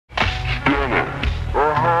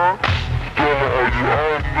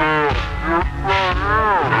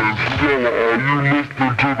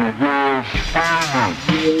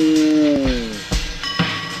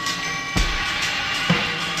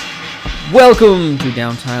Welcome to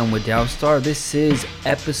Downtime with Downstar. This is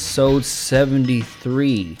episode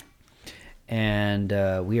 73.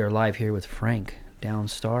 And we are live here with Frank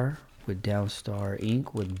Downstar with Downstar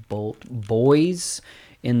Inc. with Bolt Boys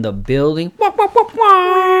in the building.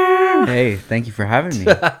 Hey, thank you for having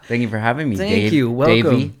me. Thank you for having me, Thank Dave. you. Welcome.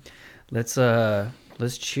 Davey. Let's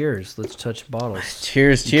cheers. Let's touch bottles.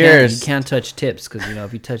 Cheers, You cheers. can't touch tips because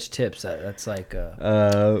if you touch tips, that's like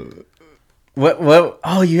What?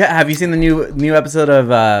 Oh, have you seen the new episode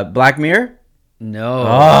of Black Mirror? no.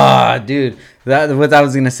 Oh, dude. What I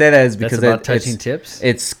was gonna say that is That's because about touching tips.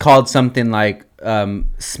 It's called something like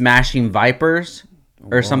Smashing Vipers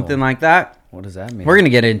or Whoa. something like that. What does that mean? We're gonna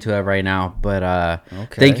get into it right now, but Okay.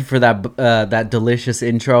 thank you for that delicious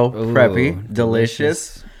intro, Ooh, Preppy.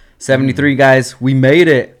 Delicious. 73 guys, we made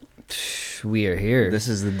it. We are here. This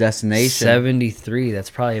is the destination. 73. That's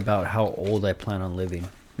probably about how old I plan on living.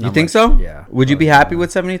 You Not think much. so? Yeah. Would you be happy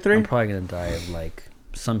with 73? I'm probably gonna die of like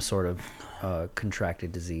some sort of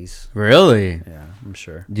contracted disease. Really? Yeah, I'm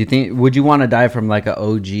sure. Do you think? Would you want to die from like a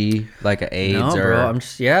OG, like a AIDS No, or bro. I'm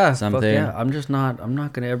just fuck something? yeah. I'm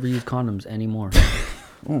not gonna ever use condoms anymore.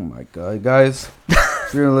 Oh my god, guys.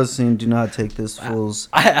 If you're listening, do not take this fool's.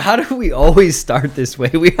 How do we always start this way?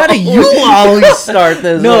 How do you always start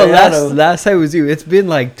this? No, way? last time was you. It's been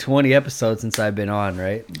like 20 episodes since I've been on,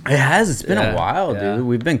 right? It has. It's been Yeah, a while, yeah. dude.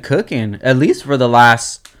 We've been cooking at least for the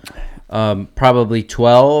last probably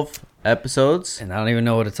 12 episodes. And I don't even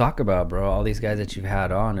know what to talk about, bro. All these guys that you've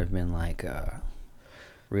had on have been like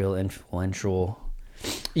real influential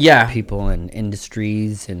Yeah, people in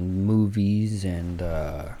industries and movies, and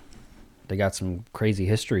they got some crazy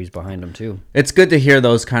histories behind them too. it's good to hear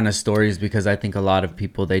those kind of stories because I think a lot of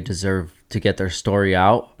people they deserve to get their story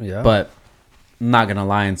out. Yeah. But I'm not gonna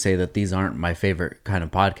lie and say that these aren't my favorite kind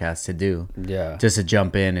of podcasts to do. Yeah. Just to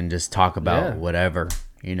jump in and just talk about Yeah. whatever,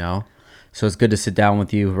 you know. So it's good to sit down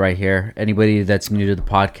with you right here. Anybody that's new to the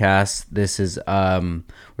podcast, this is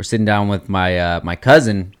we're sitting down with my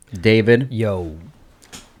cousin David Yo.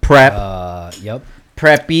 Prep Yep.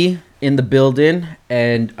 Preppy in the building,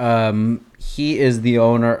 and he is the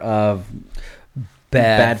owner of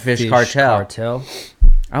Bad Fish Cartel.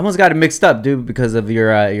 I almost got it mixed up, dude, because of your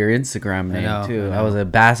Instagram name know, too. I I know. was a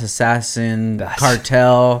Bass Assassin, Bass.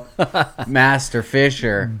 Cartel, Master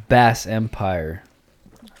Fisher. Bass Empire.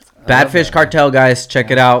 Bad Fish Cartel, guys, check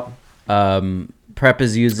it out. Prep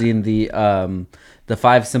is using the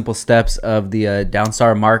 5 simple steps of the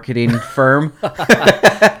Downstar marketing firm.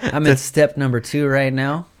 I'm in step number 2 right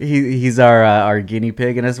now. He's our guinea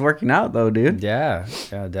pig, and it's working out though, dude. Yeah,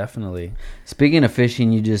 definitely. Speaking of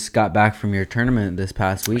fishing, you just got back from your tournament this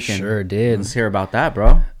past weekend. Sure did. Let's hear about that,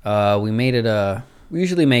 bro. We made it we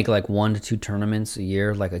usually make like 1 to 2 tournaments a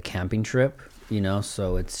year, like a camping trip,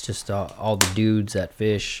 so it's just all the dudes that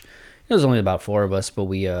fish. There's only about 4 of us, but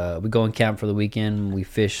we go and camp for the weekend. We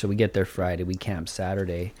fish, so we get there Friday, we camp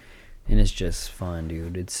Saturday, and it's just fun,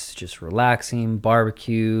 dude. It's just relaxing,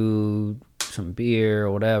 barbecue, some beer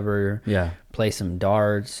or whatever. Yeah. Play some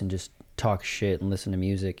darts and just talk shit and listen to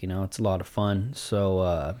music. It's a lot of fun.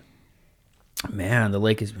 So man, the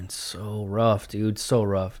lake has been so rough, dude. So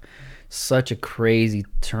rough. Such a crazy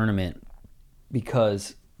tournament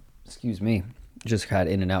because, excuse me, just had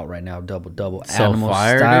In and Out right now, double So animal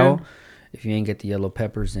fire, style. dude. If you ain't get the yellow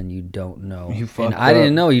peppers, then you don't know. You and fucked I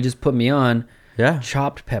didn't up. know. You just put me on Yeah.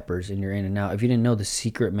 chopped peppers in your In and Out. If you didn't know the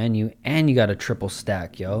secret menu, and you got a triple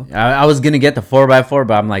stack, yo. I was gonna get the 4x4,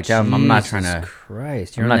 but I'm like, damn, I'm not trying Jesus to.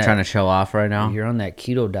 Christ, I'm not trying to show off right now. You're on that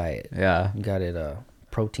keto diet. Yeah. You got it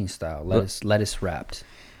protein style, lettuce wrapped.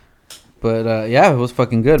 But yeah, it was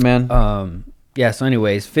fucking good, man. Yeah, so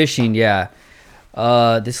anyways, fishing, yeah.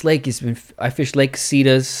 This lake I fished Lake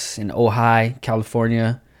Casitas in Ojai,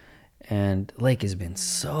 California, and the lake has been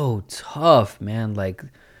so tough, man. Like,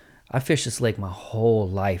 I fished this lake my whole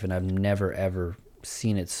life, and I've never ever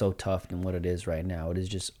seen it so tough than what it is right now. It is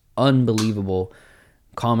just unbelievable,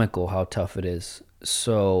 comical how tough it is.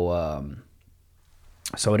 So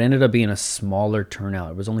it ended up being a smaller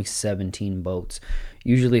turnout. It was only 17 boats.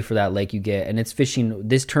 Usually for that lake you get, and it's fishing.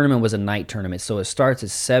 This tournament was a night tournament, so it starts at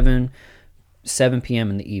 7 p.m.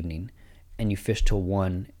 in the evening, and you fish till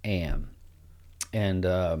 1 a.m.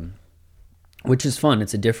 And which is fun.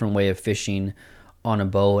 It's a different way of fishing on a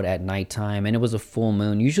boat at nighttime, and it was a full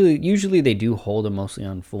moon. Usually they do hold them mostly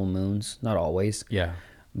on full moons, not always. Yeah.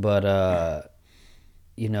 But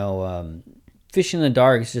fishing in the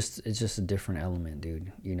dark is just a different element,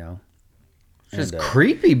 dude. It's just And,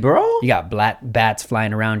 creepy, bro. You got black bats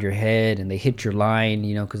flying around your head, and they hit your line,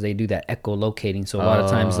 because they do that echolocating. So a lot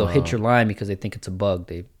of times they'll hit your line because they think it's a bug.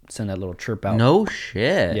 send that little chirp out. No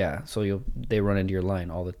shit. Yeah, so they run into your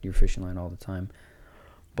line, your fishing line all the time.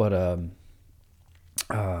 But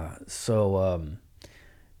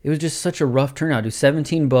it was just such a rough turnout. Dude,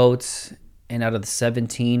 17 boats, and out of the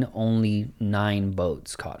 17, only 9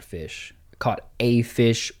 boats caught a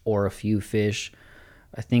fish or a few fish.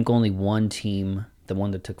 I think only one team, the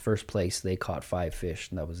one that took first place, they caught 5 fish,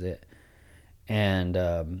 and that was it.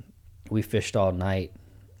 And we fished all night.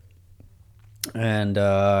 And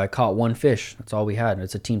I caught 1 fish. That's all we had.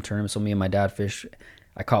 It's a team tournament, so me and my dad fished.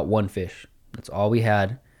 I caught 1 fish. That's all we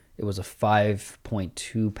had. It was a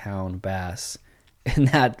 5.2 pound bass. And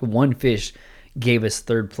that 1 fish gave us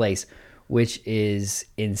 3rd place, which is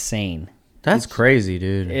insane. That's crazy,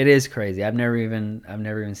 dude. It is crazy. I've never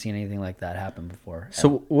even seen anything like that happen before.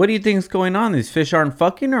 So what do you think is going on? These fish aren't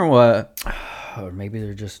fucking or what? Or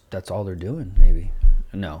maybe that's all they're doing, maybe.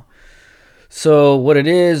 No. So what it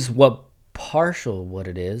is from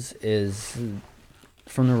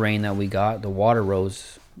the rain that we got, the water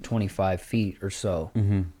rose 25 feet or so.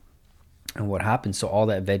 Mm-hmm. And what happened, so all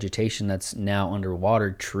that vegetation that's now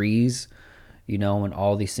underwater, trees, and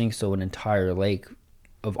all these things, so an entire lake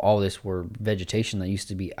of all this where vegetation that used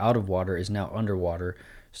to be out of water is now underwater,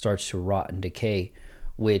 starts to rot and decay,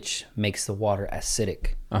 which makes the water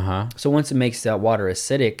acidic. Uh-huh. So once it makes that water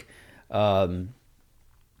acidic,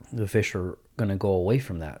 the fish are going to go away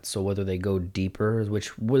from that. So whether they go deeper,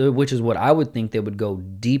 which is what I would think, they would go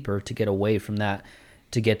deeper to get away from that,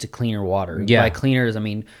 to get to cleaner water. Yeah. By cleaners, I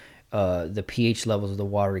mean the pH levels of the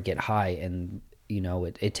water get high, and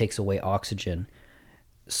it takes away oxygen.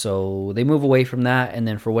 So they move away from that, and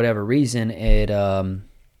then for whatever reason, they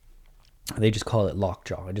just call it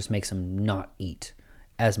lockjaw. It just makes them not eat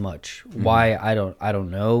as much. Mm-hmm. Why? I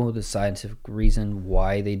don't know the scientific reason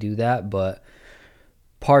why they do that, but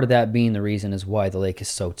part of that being the reason is why the lake is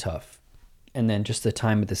so tough. And then just the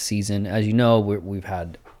time of the season, as you know, we've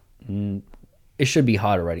had, it should be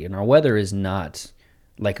hot already, and our weather is not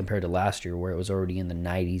like compared to last year where it was already in the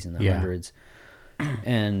 90s and the hundreds.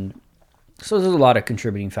 And so there's a lot of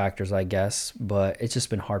contributing factors, I guess, but it's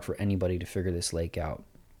just been hard for anybody to figure this lake out.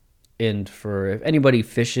 And if anybody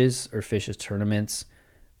fishes tournaments,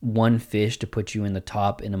 1 fish to put you in the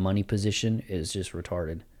top in a money position is just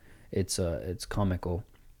retarded. It's comical.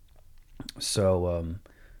 So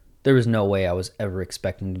there was no way I was ever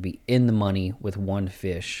expecting to be in the money with 1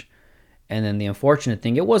 fish. And then the unfortunate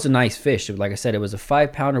thing, it was a nice fish. Like I said, it was a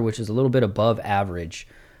 5-pounder, which is a little bit above average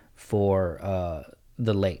for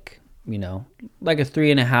the lake. Like a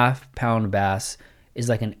 3.5-pound bass is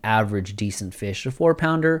like an average decent fish. A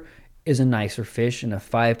 4-pounder is a nicer fish, and a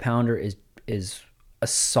 5-pounder is a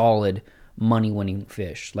solid money-winning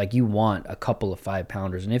fish. Like, you want a couple of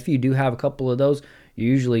 5-pounders, and if you do have a couple of those, you're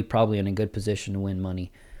usually probably in a good position to win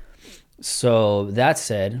money. So that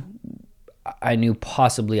said, I knew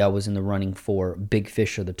possibly I was in the running for big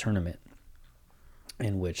fish of the tournament,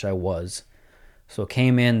 in which I was. So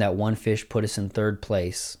came in, that 1 fish put us in 3rd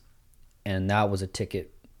place, and that was a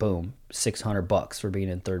ticket. Boom, $600 for being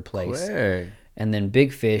in 3rd place. Quick. And then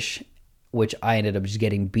big fish, which I ended up just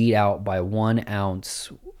getting beat out by 1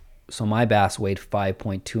 ounce. So my bass weighed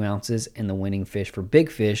 5.2 ounces, and the winning fish for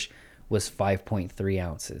big fish was 5.3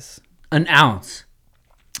 ounces. An ounce.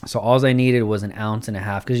 So all I needed was 1.5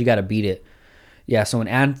 ounces, because you got to beat it. Yeah, so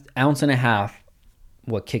 1.5 ounces,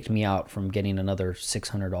 what kicked me out from getting another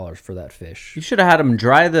 $600 for that fish. You should have had him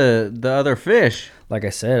dry the other fish. Like I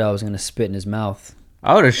said, I was going to spit in his mouth.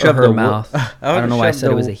 I would have shoved her mouth. I don't know why I said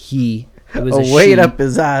it was a he. It was a weight up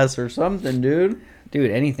his ass or something, dude. Dude,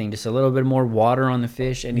 anything. Just a little bit more water on the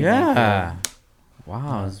fish. Anything. Yeah.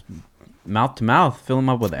 Wow. It's mouth to mouth. Fill him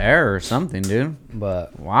up with air or something, dude.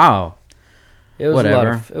 But wow. It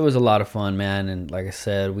was a lot of fun, man. And like I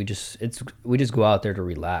said, we just go out there to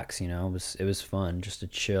relax, It was fun just to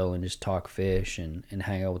chill and just talk fish and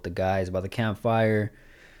hang out with the guys by the campfire.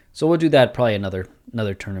 So we'll do that probably another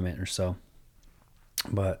tournament or so.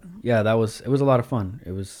 But yeah, it was a lot of fun.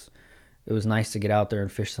 It was nice to get out there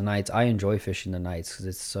and fish the nights. I enjoy fishing the nights because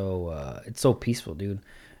it's so peaceful, dude.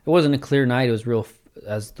 It wasn't a clear night. It was real,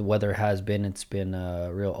 as the weather has been. It's been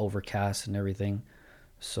real overcast and everything.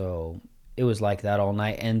 So it was like that all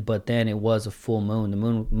night. But then it was a full moon. The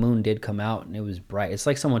moon did come out and it was bright. It's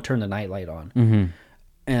like someone turned the nightlight on,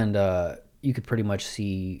 and you could pretty much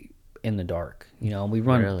see in the dark. We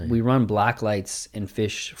run black lights and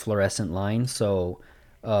fish fluorescent lines, so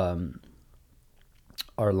our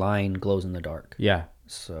line glows in the dark. Yeah.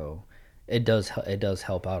 So it does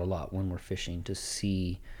help out a lot when we're fishing to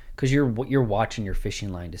see, because you're watching your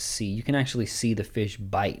fishing line to see. You can actually see the fish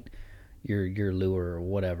bite your lure or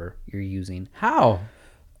whatever you're using. How?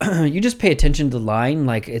 you just pay attention to the line.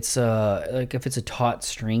 Like it's like if it's a taut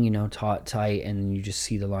string, taut tight, and you just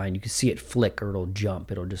see the line, you can see it flick or it'll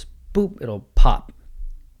jump. It'll just boop, it'll pop.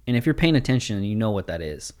 And if you're paying attention, you know what that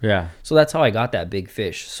is. Yeah. So that's how I got that big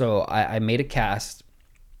fish. So I made a cast,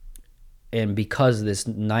 and because of this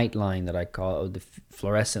night line that I call the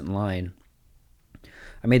fluorescent line,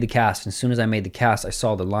 I made the cast. And as soon as I made the cast, I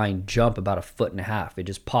saw the line jump about 1.5 feet. It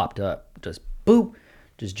just popped up, just boop,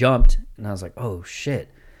 just jumped. And I was like, oh shit.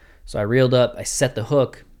 So I reeled up, I set the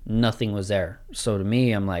hook, nothing was there. So to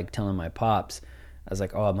me, I'm like telling my pops, I was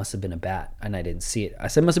like, oh, it must have been a bat. And I didn't see it. I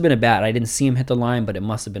said, it must have been a bat. I didn't see him hit the line, but it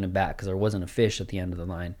must have been a bat because there wasn't a fish at the end of the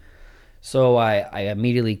line. So I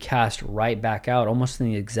immediately cast right back out, almost in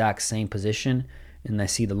the exact same position. And I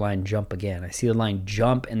see the line jump again. I see the line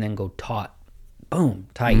jump and then go taut. Boom,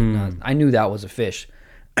 tight. I knew that was a fish.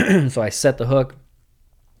 So I set the hook,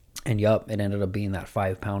 and yup, it ended up being that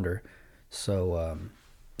 5-pounder. So,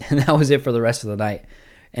 and that was it for the rest of the night.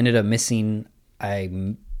 Ended up missing.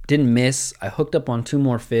 I didn't miss. I hooked up on 2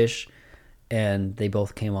 more fish, and they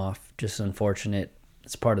both came off. Just unfortunate.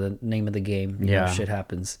 It's part of the name of the game. Shit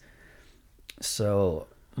happens. So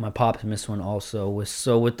my pops missed one also.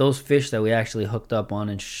 So with those fish that we actually hooked up on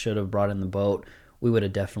and should have brought in the boat, we would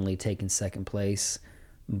have definitely taken second place.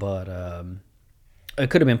 But it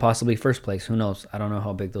could have been possibly first place. Who knows? I don't know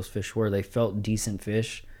how big those fish were. They felt decent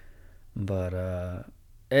fish. But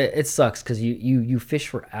it sucks because you fish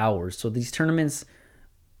for hours. So these tournaments,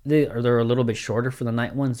 they're a little bit shorter for the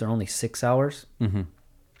night ones. They're only 6 hours. Mm-hmm.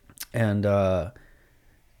 And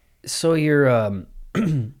so you're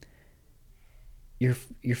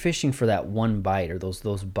fishing for that one bite or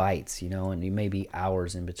those bites, and you may be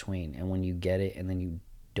hours in between. And when you get it and then you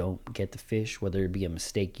don't get the fish, whether it be a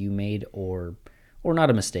mistake you made or not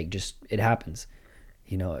a mistake, just it happens.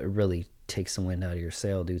 It really takes the wind out of your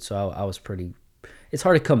sail, dude. So I was pretty. It's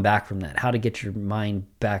hard to come back from that. How to get your mind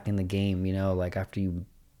back in the game, like after you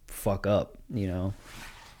fuck up,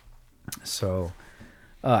 So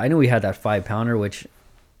I knew we had that 5-pounder, which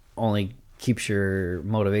only keeps your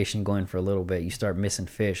motivation going for a little bit. You start missing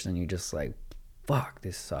fish, then you just like, fuck,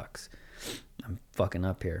 this sucks. I'm fucking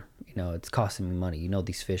up here. It's costing me money.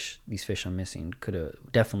 These fish I'm missing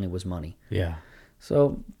definitely was money. Yeah.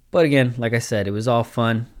 So, but again, like I said, it was all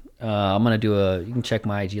fun. I'm going to you can check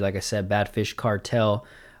my IG, like I said, Bad Fish Cartel.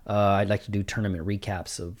 I'd like to do tournament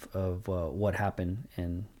recaps of what happened.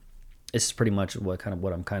 And this is pretty much what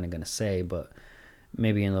I'm kind of going to say, but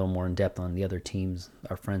maybe a little more in depth on the other teams,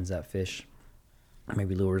 our friends that fish,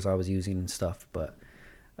 maybe lures I was using and stuff. But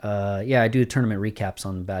I do tournament recaps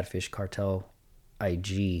on Bad Fish Cartel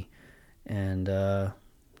IG. And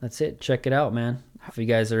that's it. Check it out, man. If you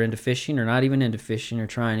guys are into fishing or not even into fishing or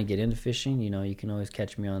trying to get into fishing, you can always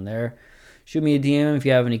catch me on there. Shoot me a DM if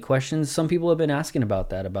you have any questions. Some people have been asking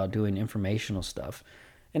about that, about doing informational stuff.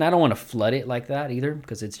 And I don't want to flood it like that either,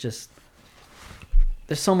 because it's just,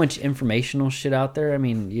 there's so much informational shit out there. I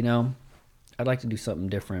mean, I'd like to do something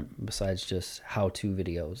different besides just how-to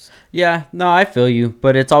videos. Yeah, no, I feel you,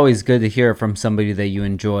 but it's always good to hear from somebody that you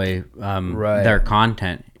enjoy their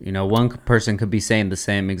content. One person could be saying the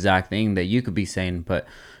same exact thing that you could be saying, but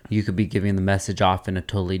you could be giving the message off in a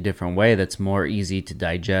totally different way that's more easy to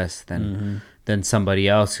digest than somebody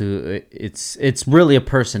else who it's really a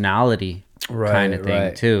personality kind of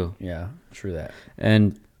thing too. Yeah, true that.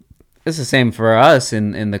 And it's the same for us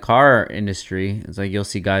in the car industry. It's like you'll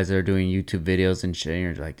see guys that are doing YouTube videos and shit, and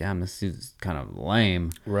you're like, damn, this dude's kind of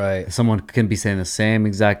lame. Right. Someone can be saying the same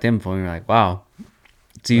exact info, and you're like, wow,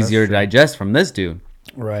 it's easier to digest from this dude.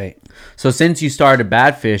 Right. So since you started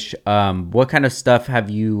Bad Fish, what kind of stuff have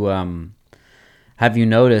you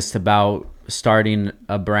noticed about starting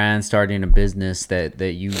a brand, starting a business that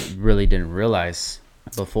you really didn't realize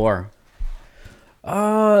before?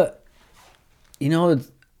 There's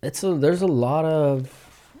a lot of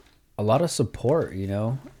support,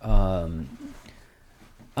 I'm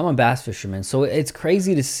a bass fisherman, so it's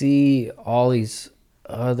crazy to see all these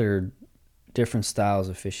other different styles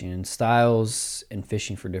of fishing and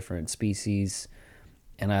fishing for different species.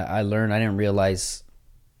 And I learned, I didn't realize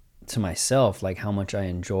to myself like how much I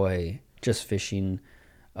enjoy just fishing,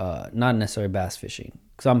 not necessarily bass fishing,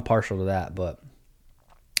 because I'm partial to that, but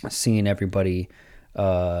seeing everybody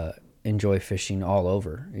enjoy fishing all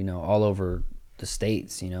over the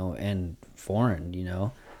states, and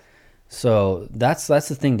foreign, so that's the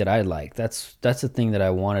thing that I like. That's the thing that I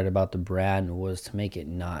wanted about the brand, was to make it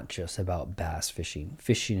not just about bass fishing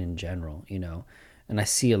in general, and I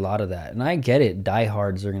see a lot of that, and I get it.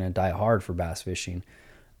 Diehards are going to die hard for bass fishing,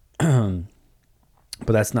 but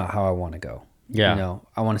that's not how I want to go.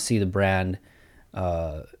 I want to see the brand,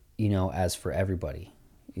 as for everybody,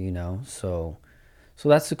 you know. So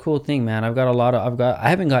that's the cool thing, man. I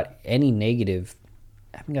haven't got any negative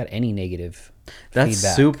That's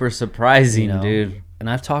feedback, super surprising, you know? dude. And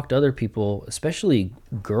I've talked to other people, especially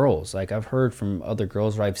girls. Like I've heard from other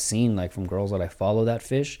girls, or I've seen like from girls that I follow that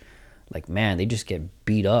fish. Like, man, they just get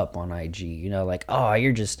beat up on IG. You know, like, oh,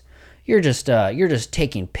 you're just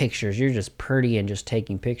taking pictures. You're just pretty and just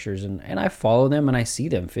taking pictures. And I follow them and I see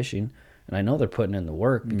them fishing, and I know they're putting in the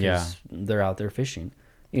work because they're out there fishing.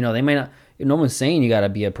 You know, they may not. No one's saying you got to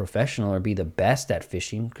be a professional or be the best at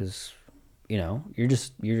fishing, because, you know, you're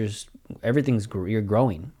just you're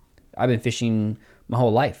growing. I've been fishing my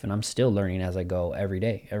whole life, and I'm still learning as I go every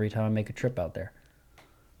day. Every time I make a trip out there.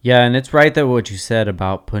 Yeah, and it's right that what you said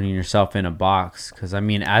about putting yourself in a box, because I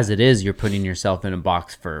mean, as it is, you're putting yourself in a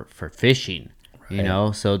box for fishing, right. You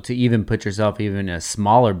know. So to even put yourself even in a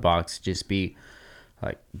smaller box, just be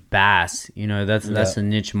like bass, you know, that's a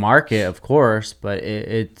niche market, of course, but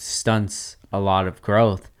it stunts a lot of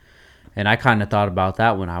growth. And I kind of thought about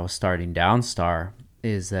that when I was starting Downstar,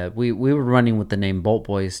 is that we were running with the name Bolt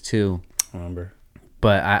Boys too. I remember.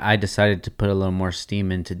 But I decided to put a little more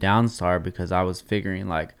steam into Downstar, because I was figuring,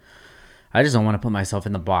 like, I just don't want to put myself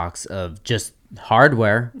in the box of just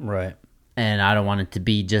hardware. Right. And I don't want it to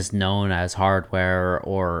be just known as hardware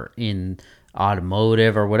or in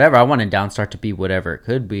automotive or whatever. I wanted Downstar to be whatever it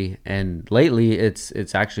could be. And lately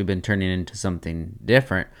it's actually been turning into something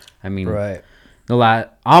different. I mean, right. We're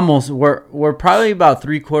probably about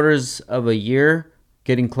 3/4 of a year,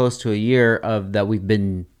 getting close to a year of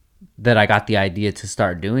that I got the idea to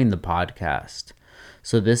start doing the podcast.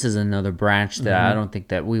 So this is another branch that I don't think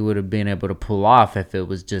that we would have been able to pull off if it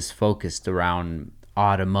was just focused around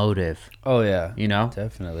automotive. Oh yeah, you know,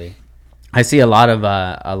 definitely. I see a lot of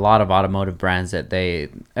automotive brands that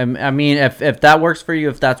I mean, if that works for you,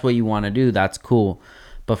 if that's what you want to do, that's cool.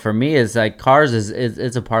 But for me, it's like cars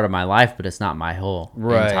it's a part of my life, but it's not my whole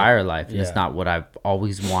entire life. And it's not what I've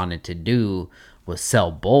always wanted to do, was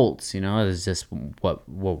sell bolts. You know, it's just what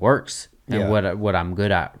works and what I'm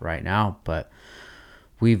good at right now. But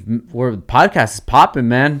podcast is popping,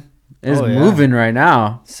 man. It's moving right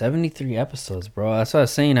now. 73 episodes, bro. That's what I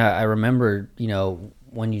was saying. I remember, you know,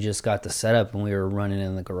 when you just got the setup and we were running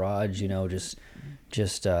in the garage, you know, just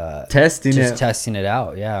testing it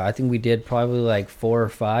out. Yeah, I think we did probably like 4 or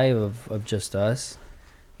 5 of just us.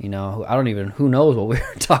 You know, who knows what we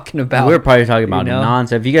were talking about. We're probably talking about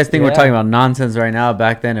nonsense. If you guys think we're talking about nonsense right now,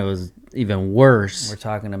 back then it was even worse. We're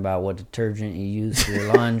talking about what detergent you use for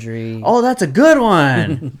your laundry. Oh, that's a good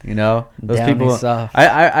one. You know, those people.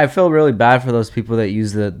 I feel really bad for those people that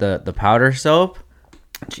use the powder soap.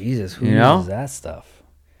 Jesus, who uses that stuff?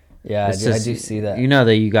 Yeah, I do see that. You know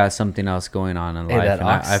that you got something else going on in life. That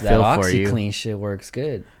I feel for you. OxiClean shit works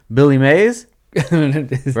good. Billy Mays?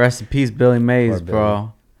 Rest in peace, Billy Mays,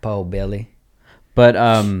 bro. Poor Billy. But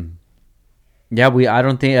yeah, I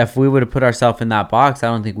don't think if we would have put ourselves in that box, I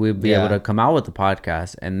don't think we'd be able to come out with the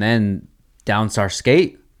podcast. And then Downstar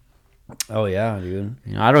Skate. Oh yeah, dude.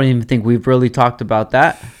 You know, I don't even think we've really talked about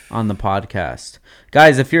that on the podcast.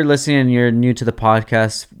 Guys, if you're listening and you're new to the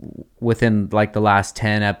podcast within like the last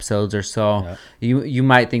 10 episodes or so, you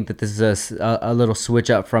might think that this is a little switch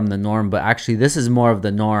up from the norm, but actually this is more of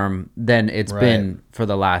the norm than it's been for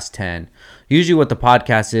the last 10. Usually what the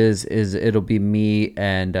podcast is it'll be me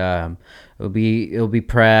and it'll be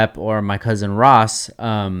Prep or my cousin Ross,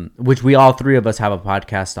 which we all 3 of us have a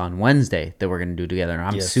podcast on Wednesday that we're going to do together. And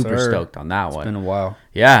I'm super stoked on that one. It's been a while.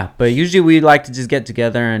 Yeah, but usually we like to just get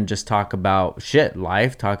together and just talk about shit,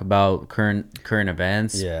 life, talk about current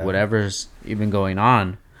events, whatever's even going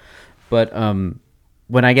on. But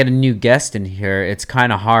when I get a new guest in here, it's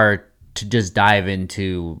kind of hard to just dive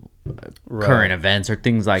into current events or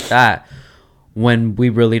things like that when we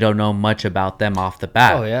really don't know much about them off the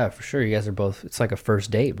bat. Oh yeah, for sure. You guys are both, it's like a first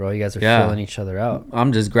date, bro. You guys are filling each other out.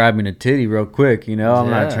 I'm just grabbing a titty real quick, you know. I'm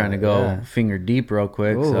not trying to go finger deep real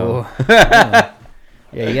quick. Ooh. So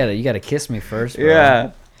yeah, you gotta kiss me first, bro.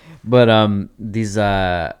 Yeah. But these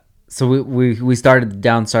so we started the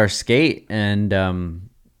Downstar Skate, and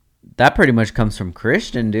that pretty much comes from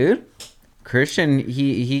Christian, dude. Christian,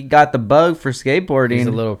 he got the bug for skateboarding. He's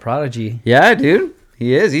a little prodigy. Yeah, dude.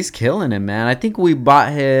 He is. He's killing it, man. I think we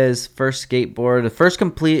bought his first skateboard. The first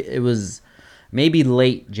complete, it was maybe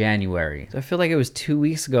late January. I feel like it was 2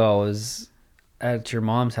 weeks ago. I was at your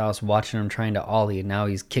mom's house watching him trying to ollie, and now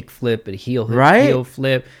he's kick flip and heel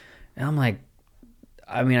flip. And I'm like,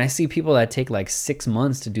 I mean, I see people that take like 6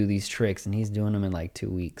 months to do these tricks, and he's doing them in like 2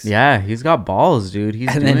 weeks. Yeah, he's got balls, dude.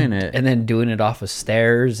 He's doing it. And then doing it off of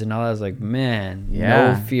stairs and all that. I was like, man,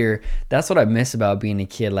 no fear. That's what I miss about being a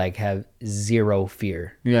kid, like have zero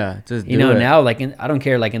fear. Yeah, just do it. Now, like, I don't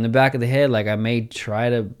care. Like in the back of the head, like I may try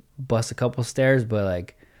to bust a couple stairs, but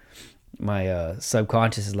like my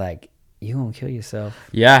subconscious is like, you gonna kill yourself.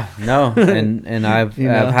 Yeah, no, and I've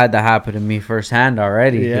had that happen to me firsthand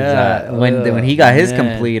already. Yeah, when he got his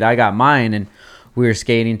complete, I got mine, and we were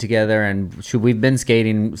skating together, and we've been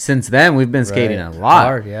skating since then. We've been skating a lot.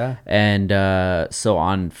 Hard, yeah. And so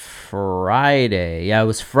on Friday, it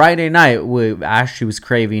was Friday night. Ashley was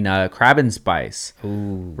craving crab and spice.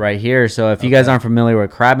 Ooh. Right here. So if you guys aren't familiar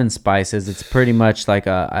with crab and spice is, it's pretty much like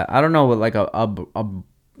I don't know what, like a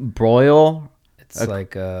broil. It's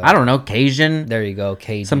like I don't know, Cajun. There you go,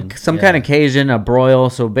 Cajun. Some kind of Cajun, a broil.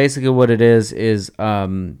 So basically, what it is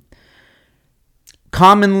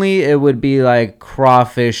commonly it would be like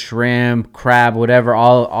crawfish, shrimp, crab, whatever,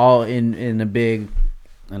 all in a big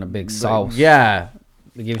sauce. Yeah,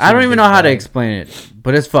 I don't even know how to explain it,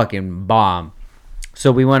 but it's fucking bomb.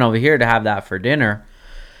 So we went over here to have that for dinner.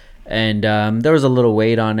 And there was a little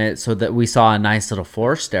weight on it, so that we saw a nice little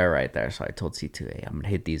 4-stair right there. So I told C2, hey, I'm going to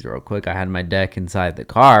hit these real quick. I had my deck inside the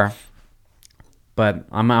car. But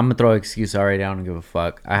I'm going to throw an excuse already. I don't give a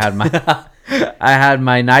fuck. I had my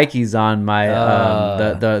Nikes on, my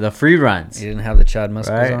the free runs. You didn't have the Chad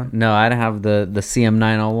Muscles on? No, I didn't have the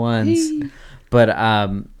CM901s. But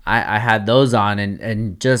I had those on,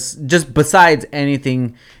 and just besides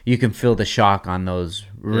anything, you can feel the shock on those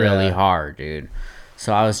really hard, dude.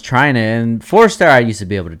 So I was trying to, and 4-stair, I used to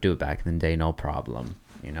be able to do it back in the day, no problem,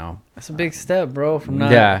 That's a big step, bro, from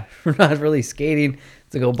not really skating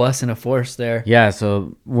to go busting a 4-stair. Yeah,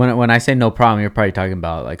 so when I say no problem, you're probably talking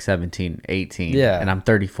about like 17, 18. Yeah. And I'm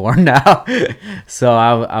 34 now. So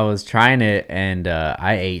I was trying it, and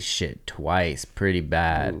I ate shit twice pretty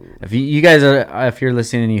bad. Ooh. If you're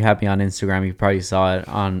listening and you have me on Instagram, you probably saw it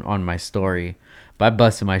on my story. But I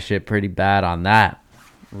busted my shit pretty bad on that.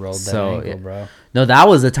 Rolled that ankle, bro. No, that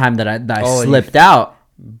was the time that I slipped out.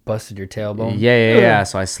 Busted your tailbone. Yeah.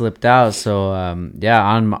 So I slipped out. So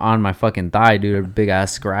on my fucking thigh, dude, big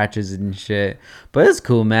ass scratches and shit. But it's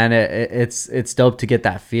cool, man. It's dope to get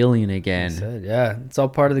that feeling again. It's all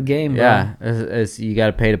part of the game, bro. Yeah, it's you got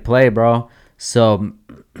to pay to play, bro. So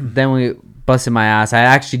then we busted my ass. I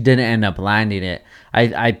actually didn't end up landing it.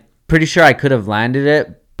 I pretty sure I could have landed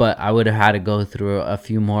it, but I would have had to go through a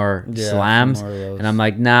few more slams, and I'm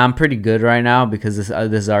like, nah, I'm pretty good right now because this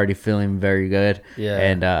is already feeling very good. Yeah,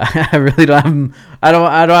 and I really don't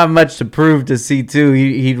have much to prove to C2.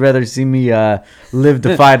 He'd rather see me live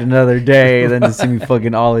to fight another day than to see me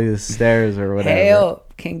fucking ollie the stairs or whatever. Hell,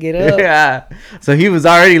 can't get up. Yeah, so he was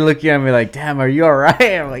already looking at me like, damn, are you all right?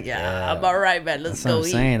 I'm like, yeah. I'm all right, man. Let's go. That's what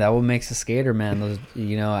I'm saying. That what makes a skater, man. Those,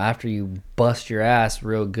 after you bust your ass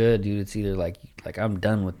real good, dude, it's either like I'm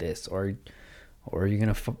done with this, or you're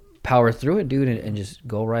gonna power through it, dude, and just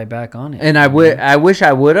go right back on it. And I wish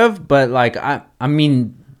I would have, but like I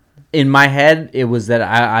mean, in my head, it was that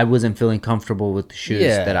I wasn't feeling comfortable with the shoes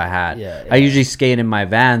that I had. Yeah. I usually skate in my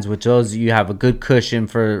Vans, which those you have a good cushion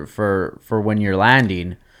for when you're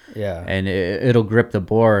landing. Yeah, and it'll grip the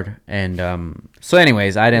board. And so,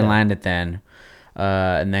 anyways, I didn't land it then.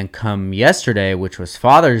 And then come yesterday, which was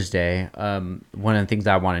Father's Day, one of the things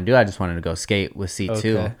I wanted to do, I just wanted to go skate with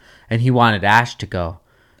C2, and he wanted Ash to go.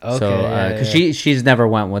 Okay, so because she's never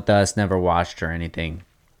went with us, never watched or anything.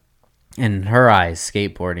 In her eyes,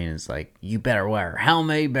 skateboarding is like, you better wear a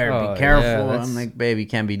helmet, you better be careful. I'm like, babe, you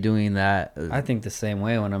can't be doing that. I think the same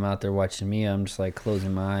way when I'm out there watching me. I'm just like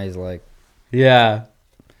closing my eyes, like, yeah.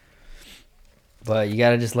 But you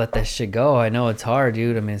gotta just let that shit go. I know it's hard,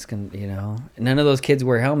 dude. I mean, it's gonna, none of those kids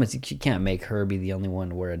wear helmets. You can't make her be the only one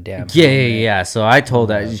to wear a damn helmet. Yeah. So I told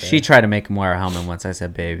her, she tried to make him wear a helmet once. I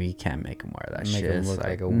said, baby, you can't make him wear that shit. Him look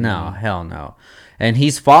like a no, hell no. And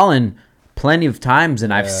he's fallen plenty of times,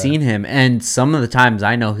 and I've seen him. And some of the times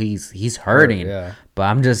I know he's hurting. Yeah. But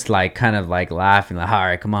I'm just like kind of like laughing, like, all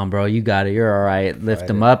right, come on, bro, you got it. You're all right. Lift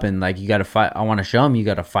him up, and like you got to fight. I want to show him you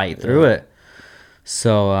got to fight through it.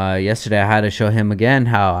 So yesterday I had to show him again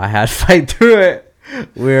how I had to fight through it.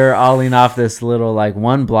 We're ollieing off this little like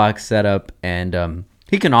 1-block setup, and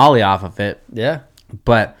he can ollie off of it. Yeah.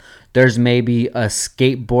 But there's maybe a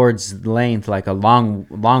skateboard's length, like a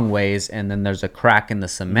long ways, and then there's a crack in the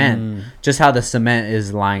cement. Just how the cement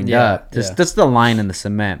is lined up. Just the line in the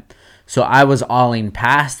cement. So I was ollieing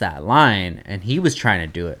past that line, and he was trying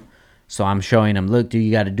to do it. So I'm showing him, look, dude,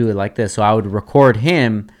 you got to do it like this. So I would record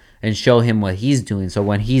him and show him what he's doing. So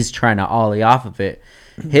when he's trying to ollie off of it,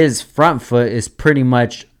 his front foot is pretty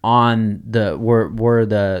much on the where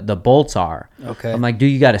the bolts are. Okay. I'm like,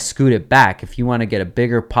 dude, you got to scoot it back if you want to get a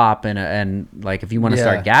bigger pop and like if you want to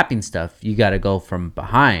start gapping stuff, you got to go from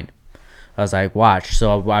behind. I was like, watch.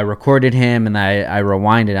 So I recorded him and I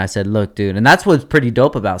rewinded. I said, look, dude. And that's what's pretty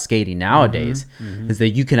dope about skating nowadays is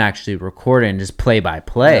that you can actually record it and just play by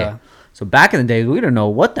play. Yeah. So back in the day, we didn't know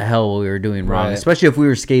what the hell we were doing wrong, especially if we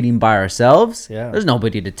were skating by ourselves. Yeah. There's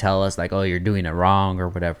nobody to tell us like, oh, you're doing it wrong or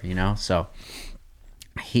whatever, you know? So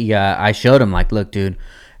I showed him like, look, dude,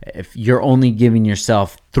 if you're only giving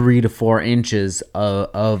yourself 3 to 4 inches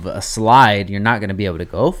of a slide, you're not going to be able to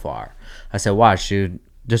go far. I said, watch, dude.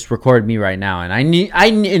 Just record me right now. And I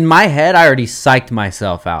in my head, I already psyched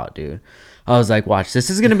myself out, dude. I was like, watch,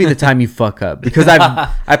 this is going to be the time you fuck up. Because I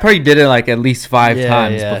probably did it like at least 5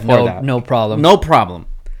 times before that. No problem. No problem.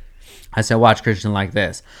 I said, watch, Christian, like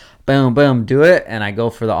this. Boom, boom, do it. And I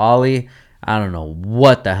go for the ollie. I don't know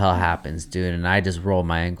what the hell happens, dude. And I just roll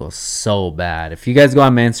my ankle so bad. If you guys go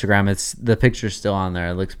on my Instagram, the picture's still on there.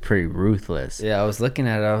 It looks pretty ruthless. Yeah, I was looking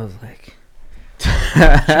at it. I was like...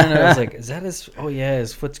 I was like, is that his? Oh yeah,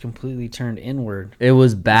 his foot's completely turned inward. It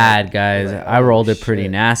was bad, guys. Like, I rolled it pretty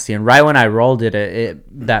nasty, and right when I rolled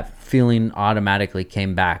it, that feeling automatically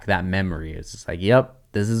came back. That memory is just like, yep,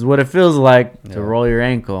 this is what it feels like to roll your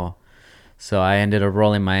ankle. So I ended up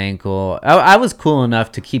rolling my ankle. I was cool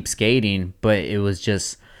enough to keep skating, but it was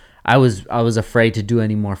just I was afraid to do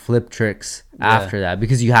any more flip tricks after that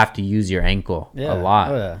because you have to use your ankle a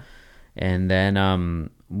lot. Oh, yeah. And then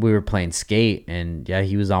we were playing skate, and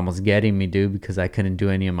he was almost getting me, dude, because I couldn't do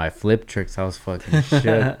any of my flip tricks. I was fucking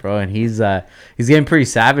shook, bro. And he's getting pretty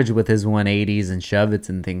savage with his 180s and shove-its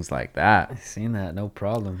and things like that. I've seen that, no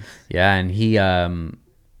problem. Yeah, and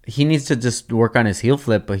he needs to just work on his heel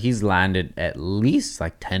flip, but he's landed at least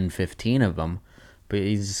like 10, 15 of them. But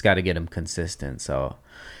he's just got to get him consistent. So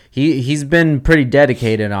he's been pretty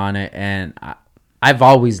dedicated on it, and I've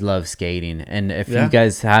always loved skating, and if you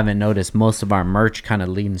guys haven't noticed, most of our merch kind of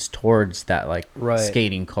leans towards that like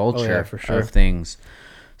skating culture of things.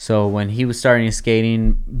 So when he was starting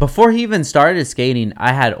skating, before he even started skating,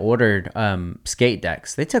 I had ordered skate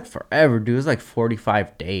decks. They took forever, dude. It was like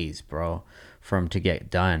 45 days, bro, for them to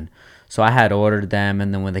get done. So I had ordered them,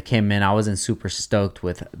 and then when they came in, I wasn't super stoked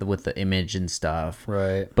with the image and stuff.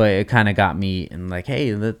 Right. But it kind of got me and like,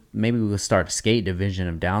 hey, maybe we'll start a skate division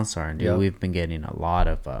of Downstar. And dude, we've been getting a lot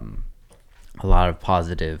of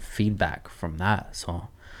positive feedback from that. So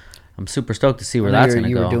I'm super stoked to see where that's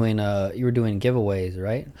gonna go. You were doing giveaways,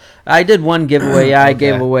 right? I did one giveaway. Yeah, I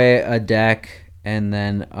gave away a deck. And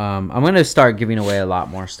then I'm going to start giving away a lot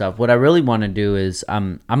more stuff. What I really want to do is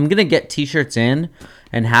I'm going to get T-shirts in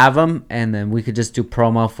and have them. And then we could just do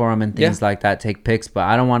promo for them and things like that, take pics. But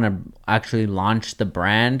I don't want to actually launch the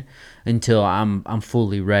brand until I'm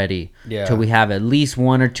fully ready. Yeah. Till we have at least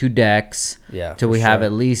 1 or 2 decks. Yeah. Till we have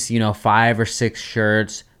at least, 5 or 6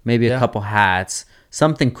 shirts, maybe a couple hats.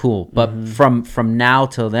 Something cool. But from now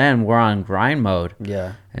till then, we're on grind mode.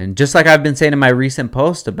 Yeah. And just like I've been saying in my recent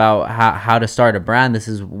post about how to start a brand, this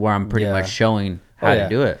is where I'm pretty much showing how to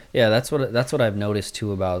do it. Yeah, that's what I've noticed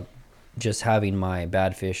too about just having my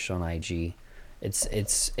Bad Fish on IG.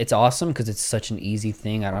 It's awesome because it's such an easy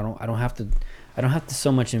thing. I don't have to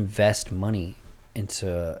so much invest money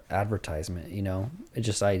into advertisement. It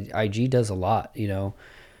just IG does a lot.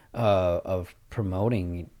 Of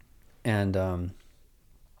promoting, and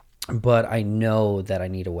but I know that I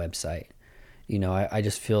need a website. I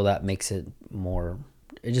just feel that makes it more.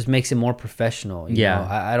 It just makes it more professional. You know?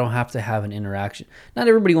 I don't have to have an interaction. Not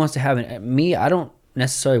everybody wants to have me. I don't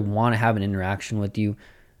necessarily want to have an interaction with you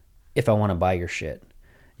if I want to buy your shit.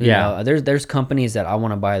 You know, there's companies that I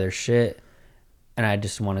want to buy their shit, and I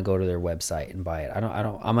just want to go to their website and buy it.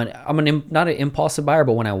 I'm not an impulsive buyer,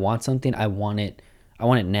 but when I want something, I want it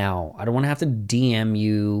now. I don't want to have to DM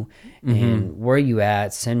you and where are you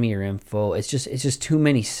at? Send me your info. It's just too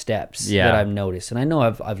many steps that I've noticed, and I know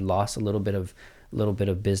I've lost a little bit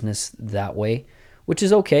of business that way, which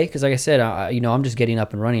is okay because, like I said, I'm just getting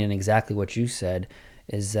up and running, and exactly what you said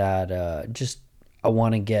is that I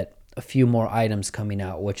want to get a few more items coming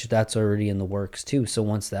out, which that's already in the works too. So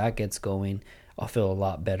once that gets going, I'll feel a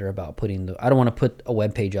lot better about I don't want to put a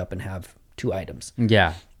web page up and have 2 items.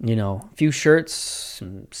 Yeah. A few shirts,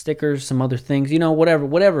 some stickers, some other things,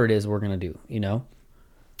 whatever it is we're going to do,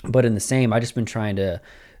 But in the same, I just been trying to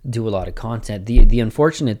do a lot of content. The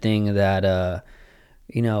unfortunate thing that,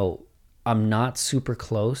 I'm not super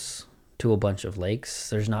close to a bunch of lakes.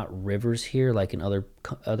 There's not rivers here like in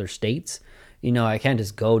other states. I can't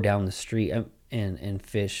just go down the street and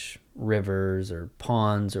fish rivers or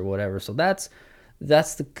ponds or whatever. So that's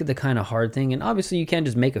that's the kind of hard thing. And obviously you can't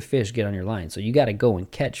just make a fish get on your line, so you got to go and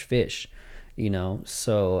catch fish,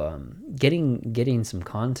 so getting some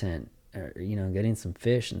content, getting some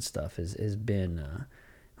fish and stuff has been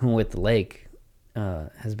with the lake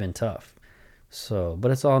has been tough. So,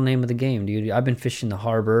 but it's all name of the game, dude. I've been fishing the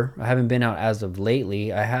harbor. I haven't been out as of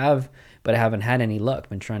lately. I have, but I haven't had any luck.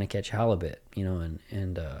 Been trying to catch halibut, and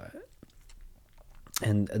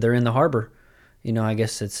they're in the harbor. I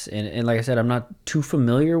guess it's and like I said, I'm not too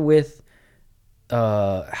familiar with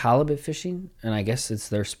halibut fishing, and I guess it's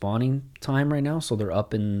their spawning time right now, so they're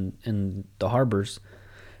up in the harbors.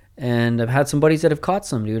 And I've had some buddies that have caught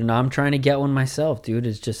some, dude, and I'm trying to get one myself, dude.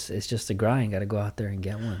 It's just a grind. Got to go out there and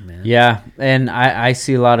get one, man. Yeah, and I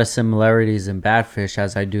see a lot of similarities in Badfish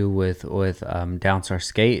as I do with Downstar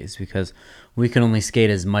Skate, is because we can only skate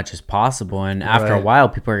as much as possible, and after a while,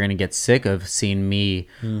 people are going to get sick of seeing me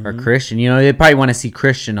or Christian. They probably want to see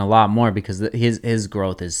Christian a lot more because his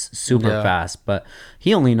growth is super fast, but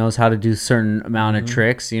he only knows how to do a certain amount of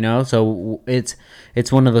tricks, So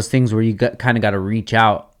it's one of those things where you kind of got to reach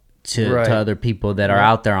out to other people that are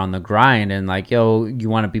out there on the grind and like, yo, you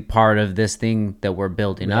want to be part of this thing that we're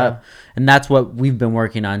building up. And that's what we've been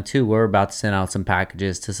working on too. We're about to send out some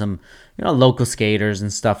packages to some local skaters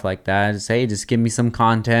and stuff like that. Just, hey, just give me some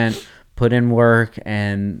content, put in work,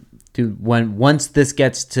 and dude, once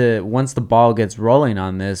the ball gets rolling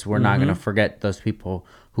on this, we're not going to forget those people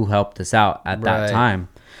who helped us out at that time.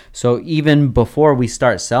 So even before we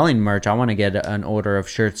start selling merch, I want to get an order of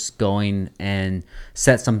shirts going and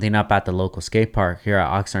set something up at the local skate park here at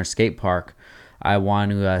Oxnard Skate Park. I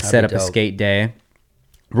want to set up a skate day,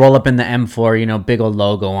 roll up in the M floor, big old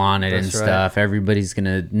logo on it and stuff. Everybody's going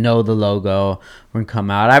to know the logo. We're going to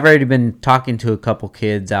come out. I've already been talking to a couple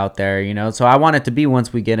kids out there, so I want it to be,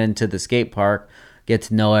 once we get into the skate park, get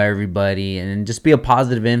to know everybody and just be a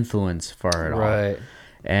positive influence for it all. Right.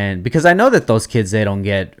 And because I know that those kids, they don't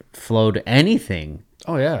get flowed anything.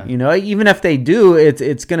 Oh yeah. Even if they do,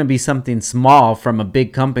 it's going to be something small from a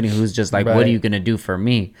big company who's just like, what are you going to do for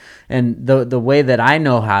me? And the way that I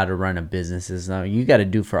know how to run a business is you got to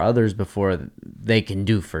do for others before they can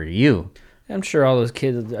do for you. I'm sure all those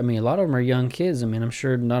kids, a lot of them are young kids. I'm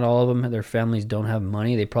sure not all of them, their families don't have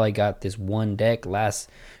money. They probably got this one deck last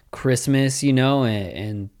Christmas,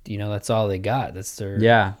 and that's all they got. That's their...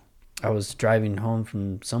 Yeah. I was driving home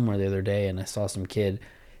from somewhere the other day, and I saw some kid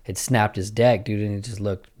had snapped his deck, dude, and he just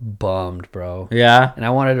looked bummed, bro. Yeah. And I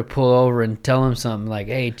wanted to pull over and tell him something like,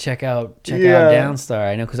 "Hey, check out Downstar."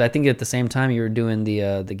 I know, because I think at the same time you were doing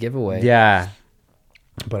the giveaway. Yeah.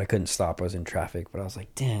 But I couldn't stop. I was in traffic. But I was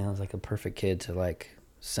like, damn, I was like a perfect kid to like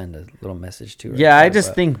send a little message to. Yeah, I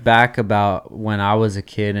just think back about when I was a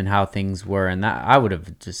kid and how things were, and that I would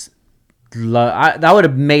have just. That would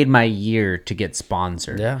have made my year to get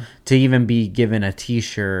sponsored, to even be given a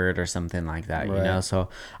t-shirt or something like that, so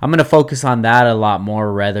I'm going to focus on that a lot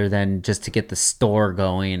more rather than just to get the store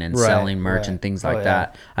going and selling merch and things like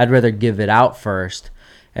that. I'd rather give it out first,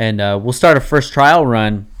 and we'll start a first trial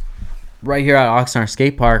run right here at Oxnard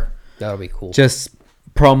Skate Park. That'll be cool. Just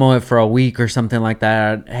promo it for a week or something like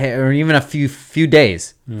that, or even a few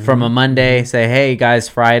days from a Monday. Say, hey guys,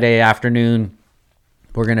 Friday afternoon,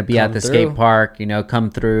 we're going to be at the skate park,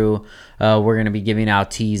 come through. We're going to be giving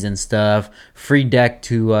out tees and stuff. Free deck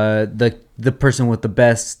to the person with the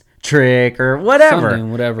best trick or whatever.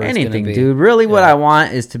 Anything, dude. Really what I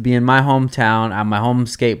want is to be in my hometown at my home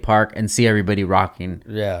skate park and see everybody rocking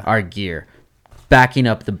our gear, backing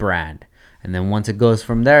up the brand. And then once it goes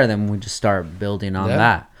from there, then we just start building on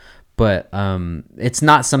that. But it's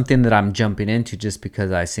not something that I'm jumping into just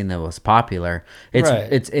because I seen that it was popular.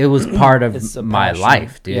 It was part of my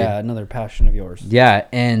life, dude. Yeah, another passion of yours. Yeah,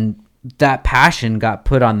 and that passion got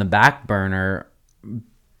put on the back burner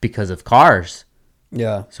because of cars.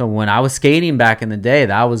 Yeah. So when I was skating back in the day,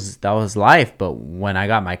 that was life. But when I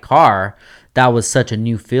got my car, that was such a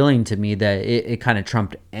new feeling to me that it kind of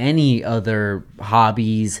trumped any other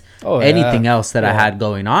hobbies, anything else that I had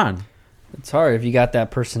going on. It's hard if you got that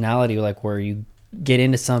personality, like where you get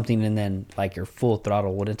into something and then like you're full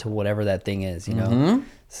throttle into whatever that thing is,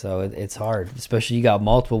 So it's hard, especially you got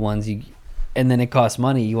multiple ones. And then it costs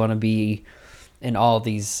money. You want to be in all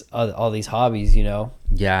these hobbies,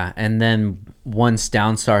 Yeah, and then once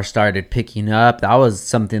Downstar started picking up, that was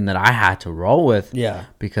something that I had to roll with. Yeah.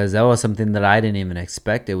 Because that was something that I didn't even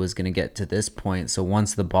expect it was going to get to this point. So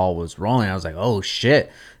once the ball was rolling, I was like, oh,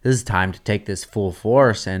 shit, this is time to take this full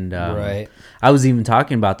force. And I was even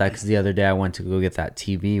talking about that because the other day I went to go get that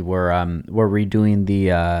TV. We're redoing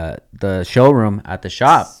the showroom at the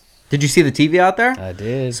shop. Did you see the TV out there? I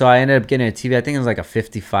did. So I ended up getting a TV. I think it was like a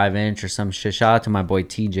 55-inch or some shit. Shout out to my boy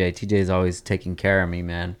TJ. TJ is always taking care of me,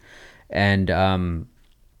 man. And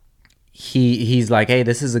he's like, hey,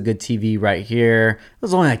 this is a good TV right here. It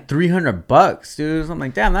was only like $300, dude. So I'm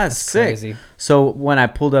like, damn, that's sick. Crazy. So when I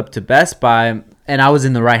pulled up to Best Buy, and I was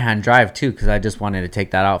in the right-hand drive too, because I just wanted to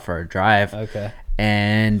take that out for a drive. Okay.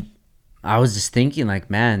 And I was just thinking, like,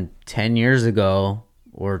 man, 10 years ago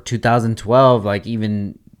or 2012, like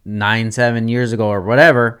even 7 years ago or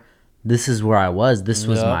whatever, this is where I was. This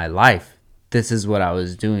was my life. This is what I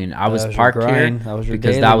was doing. I was parked here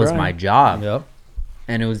because that was my job. Yep.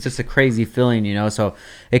 And it was just a crazy feeling, you know. So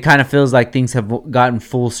it kind of feels like things have gotten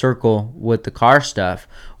full circle with the car stuff,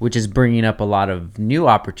 which is bringing up a lot of new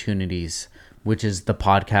opportunities, which is the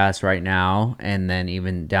podcast right now, and then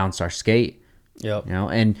even Downstar Skate. Yep. You know,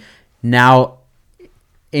 and now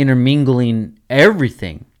intermingling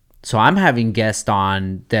everything. So I'm having guests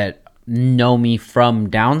on that know me from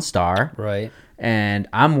Downstar. Right. And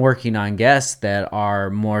I'm working on guests that are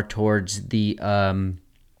more towards the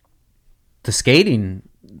skating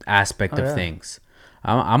aspect of things.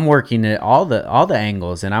 I'm working at all the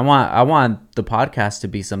angles, and I want the podcast to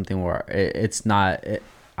be something where it's not.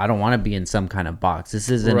 I don't want to be in some kind of box. This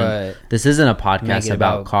isn't a podcast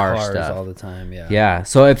about car stuff all the time. Yeah. Yeah.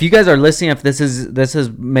 So if you guys are listening, if this is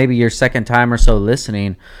maybe your second time or so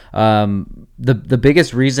listening, the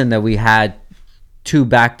biggest reason that we had 2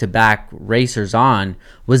 back-to-back racers on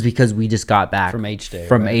was because we just got back from H-Day.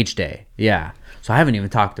 H-Day. Yeah. So I haven't even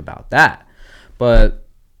talked about that. But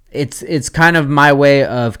it's kind of my way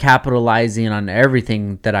of capitalizing on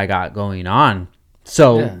everything that I got going on.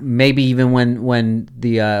 So maybe even when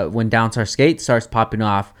Downstar Skate starts popping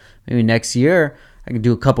off, maybe next year I can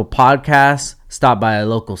do a couple podcasts, stop by a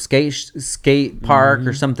local skate park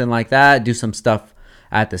or something like that, do some stuff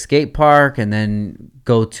at the skate park, and then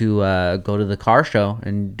go to the car show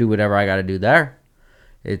and do whatever I got to do there.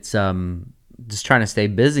 It's just trying to stay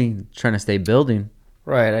busy, trying to stay building.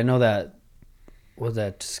 Right. I know that. Was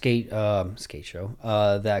that skate show?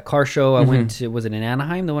 That car show I went to, was it in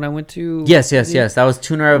Anaheim? The one I went to? Yes. That was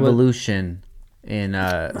Tuner Evolution in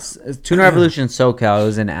Tuner Evolution SoCal. It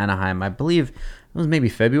was in Anaheim. I believe it was maybe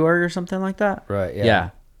February or something like that. Right.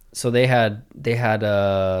 Yeah. So they had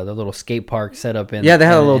the little skate park set up in. Yeah, they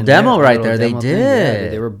had a little demo right there. They did. Yeah,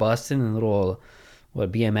 they were busting and little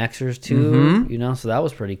BMXers too. You know, so that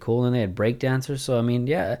was pretty cool. And they had break dancers. So I mean,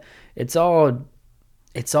 yeah, it's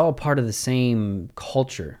all part of the same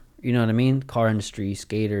culture. You know what I mean? Car industry,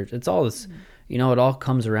 skaters. It's all this, you know, it all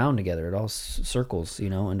comes around together. It all circles, you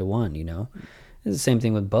know, into one, you know. It's the same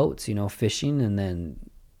thing with boats, you know, fishing. And then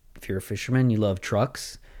if you're a fisherman, you love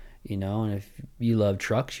trucks, you know. And if you love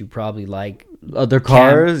trucks, you probably like other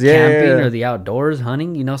cars, camping or the outdoors,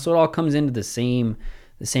 hunting, you know. So it all comes into the same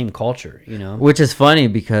culture, you know. Which is funny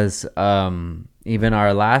because even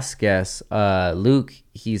our last guest, Luke,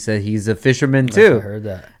 he said he's a fisherman too. I heard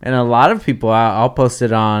that. And a lot of people, I'll post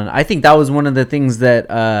it on. I think that was one of the things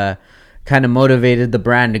that kind of motivated the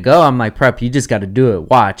brand to go. I'm like, Prep, you just got to do it.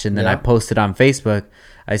 Watch. And then I posted on Facebook.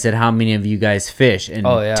 I said, how many of you guys fish? In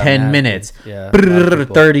 10 minutes,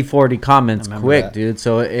 30, 40 comments quick, that. Dude.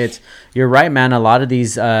 So you're right, man. A lot of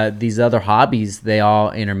these other hobbies, they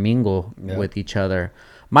all intermingle with each other.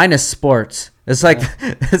 Minus sports. It's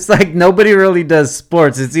like nobody really does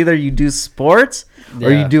sports. It's either you do sports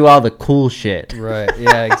or you do all the cool shit. Right.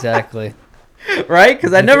 Yeah, exactly. Right?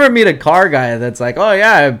 Because I never meet a car guy that's like, oh,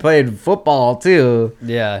 yeah, I played football too.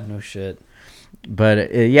 Yeah, no shit. But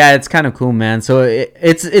it's kind of cool, man. So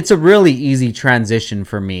it's a really easy transition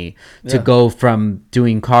for me to go from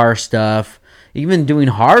doing car stuff, even doing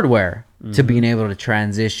hardware, to being able to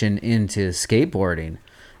transition into skateboarding.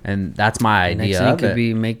 And that's my idea. Next thing could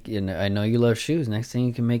be I know you love shoes. Next thing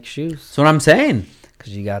you can make shoes. That's what I'm saying.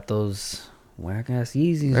 Because you got those whack ass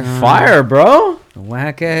Yeezys. They're fire, bro.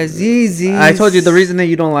 Whack ass Yeezys. I told you the reason that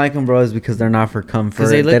you don't like them, bro, is because they're not for comfort.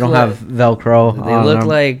 They don't have Velcro. They look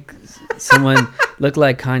like someone looked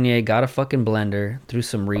like Kanye got a fucking blender, threw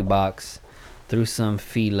some Reeboks, threw some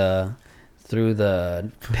Fila, threw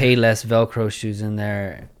the Payless Velcro shoes in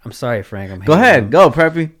there. I'm sorry, Frank. Go ahead. Go,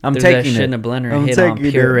 Preppy. I'm taking it. That shit in a blender and hit on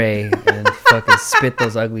puree and fucking spit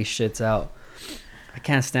those ugly shits out. I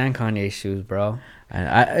can't stand Kanye's shoes, bro.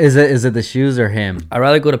 Is it the shoes or him? I'd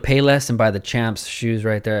rather go to Payless and buy the Champs shoes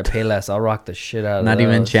right there at Payless. I'll rock the shit out of those. Not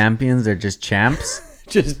even Champions. They're just Champs.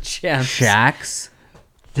 Just Champs. Shacks.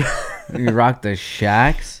 You rock the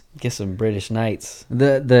Shacks. Get some British Knights.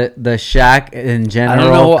 The Shack in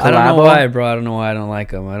general. I don't know why, bro. I don't know why I don't like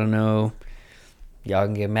them. I don't know. Y'all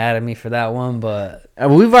can get mad at me for that one, but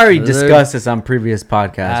we've already discussed this on previous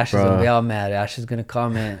podcasts, Ash is bro. gonna be all mad. Ash is gonna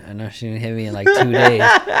comment. I know she's gonna hit me in like 2 days.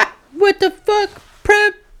 What the fuck,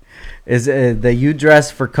 Prep? Is that you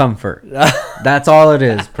dress for comfort? That's all it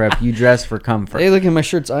is, Prep. You dress for comfort. Hey, look at my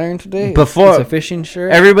shirt's iron today. Before it's a fishing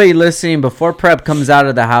shirt. Everybody listening, before Prep comes out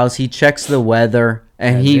of the house, he checks the weather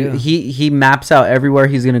and he maps out everywhere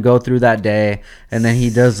he's gonna go through that day, and then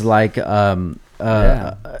he does like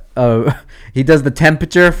he does the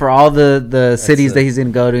temperature for all the cities that he's gonna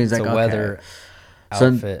go to. He's like, weather outfit. So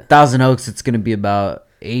in Thousand Oaks, it's gonna be about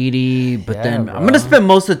 80, but then bro. I'm gonna spend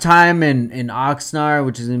most of the time in Oxnard,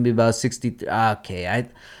 which is gonna be about 60. Okay,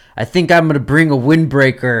 I think I'm gonna bring a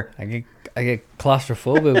windbreaker. I get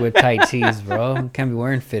claustrophobic with tight tees, bro. Can't be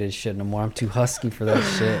wearing fitted shit no more. I'm too husky for that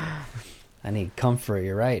shit. I need comfort.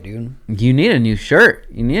 You're right, dude. You need a new shirt.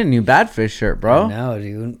 You need a new Badfish shirt, bro. No,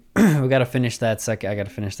 dude. We gotta finish that second. I gotta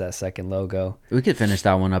finish that second logo. We could finish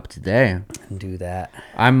that one up today and do that.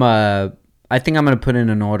 I think I'm gonna put in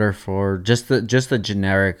an order for just the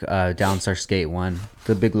generic Downstar Skate one,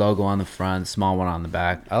 the big logo on the front, small one on the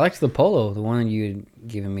back. I liked the polo, the one you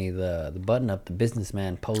giving me, the button up, the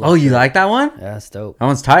businessman polo. Oh, you like that one? Yeah, that's dope. That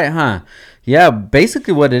one's tight, huh? Yeah,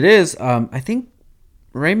 basically what it is. I think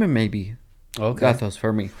Raymond maybe got those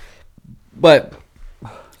for me, but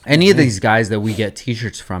any of these guys that we get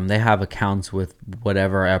t-shirts from, they have accounts with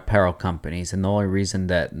whatever apparel companies, and the only reason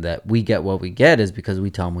that we get what we get is because we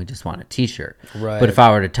tell them we just want a t-shirt. Right. But if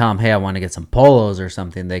I were to tell them, hey, I want to get some polos or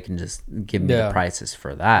something, they can just give me the prices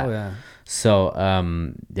for that. Oh, yeah. So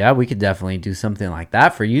yeah, we could definitely do something like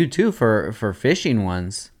that for you too, for fishing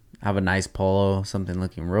ones. Have a nice polo, something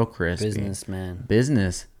looking real crispy.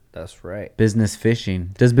 Business. That's right. Business fishing.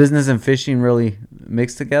 Does business and fishing really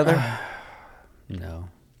mix together? No.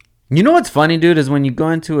 You know what's funny, dude, is when you go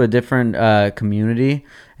into a different community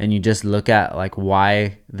and you just look at like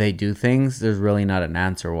why they do things, there's really not an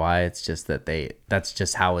answer why. It's just that that's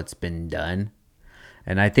just how it's been done.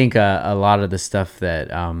 And I think a lot of the stuff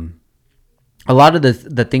that a lot of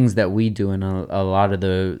the things that we do and a lot of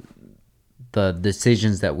the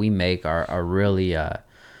decisions that we make are really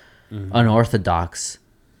unorthodox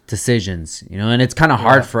decisions, you know, and it's kind of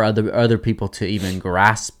hard for other people to even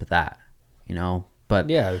grasp that, you know. But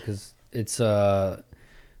yeah, because it's like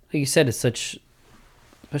you said, it's such,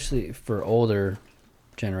 especially for older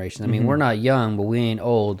generations. I mean, we're not young, but we ain't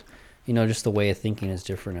old. You know, just the way of thinking is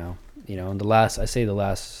different now. You know, and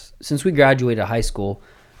since we graduated high school,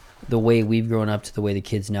 the way we've grown up to the way the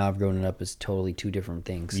kids now have grown up is totally two different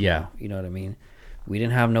things. Yeah, you know what I mean. We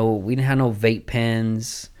didn't have no vape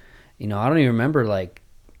pens. You know, I don't even remember like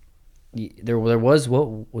there was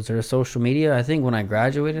there a social media? I think when I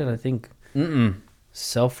graduated,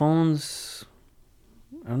 cell phones,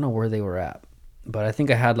 I don't know where they were at, but I think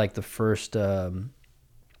I had like the first. This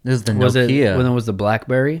is the Nokia. When it was the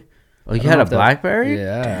BlackBerry. Oh, you had a BlackBerry?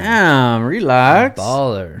 Yeah. Damn, relax.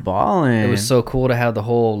 Balling. It was so cool to have the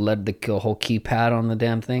whole keypad on the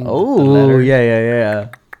damn thing. Oh, yeah.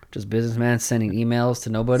 Just businessman sending emails to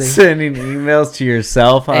nobody. Sending emails to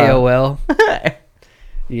yourself, huh? AOL.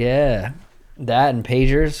 Yeah. That and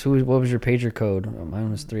pagers. What was your pager code?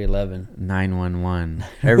 Mine was 311. 911.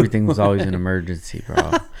 Everything was always an emergency,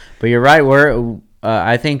 bro. But you're right.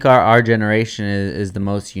 I think our generation is the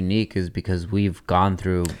most unique, is because we've gone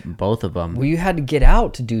through both of them. Well, you had to get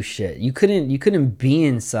out to do shit. You couldn't be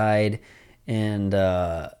inside and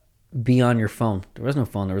be on your phone. There was no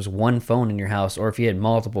phone. There was one phone in your house, or if you had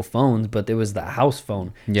multiple phones, but there was the house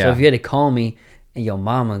phone. Yeah. So if you had to call me and your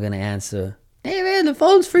mama gonna answer, hey man, the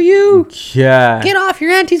phone's for you. Yeah. Get off,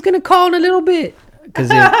 your auntie's gonna call in a little bit. Because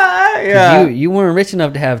you weren't rich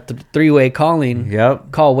enough to have three-way calling.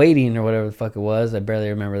 Yep. Call waiting or whatever the fuck it was. I barely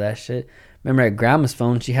remember that shit. Remember at grandma's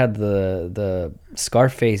phone, she had the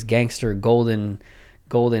Scarface gangster golden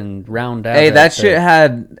round out. Hey, that shit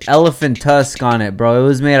had elephant tusk on it, bro. It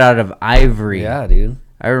was made out of ivory. Yeah, dude.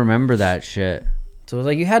 I remember that shit. So it was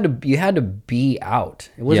like you had to be out.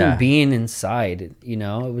 It wasn't being inside, you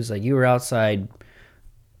know. It was like you were outside,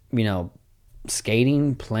 you know,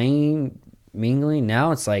 skating, playing, mingling.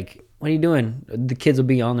 Now it's like, what are you doing? The kids will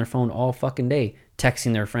be on their phone all fucking day,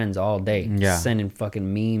 texting their friends all day, sending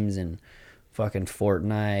fucking memes and fucking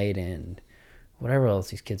Fortnite and whatever else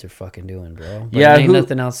these kids are fucking doing, bro. But ain't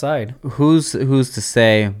nothing outside. Who's to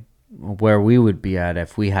say where we would be at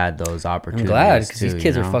if we had those opportunities? I'm glad, because these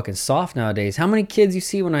kids are fucking soft nowadays. How many kids you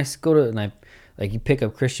see when I go to, and I like, you pick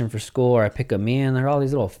up Christian for school, or I pick up me, and they're all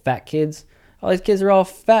these little fat kids. All these kids are all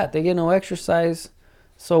fat. They get no exercise.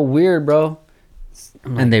 So weird, bro.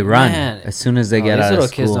 And they run as soon as they get out of school. These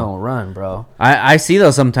little kids don't run, bro. I see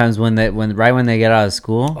those sometimes when they get out of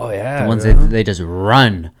school. Oh yeah, the ones they just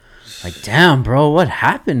run. Like, damn, bro, what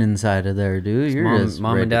happened inside of there, dude?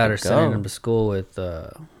 Mom and dad are sending them to school with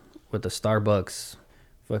the Starbucks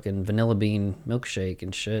fucking vanilla bean milkshake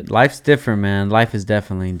and shit. Life's different, man. Life is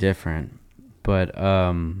definitely different. But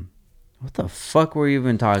what the fuck were you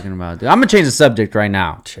even talking about, dude? I'm gonna change the subject right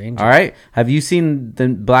now. All right. Have you seen the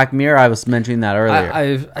Black Mirror? I was mentioning that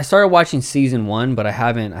earlier. I started watching season 1, but I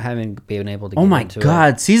haven't been able to. Oh my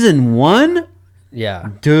god, season 1. Yeah,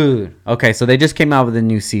 dude. Okay, so they just came out with a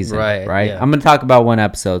new season, right? Yeah. I'm gonna talk about one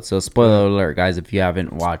episode. So spoiler alert, guys, if you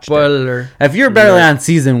haven't watched it. If you're barely on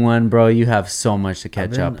season 1, bro, you have so much to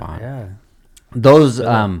catch up on. Yeah. Those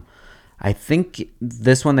I think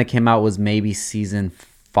this one that came out was maybe season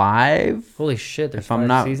 5. Holy shit! There's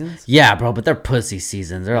 5 seasons. Yeah, bro, but they're pussy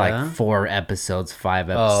seasons. They're like 4 episodes, 5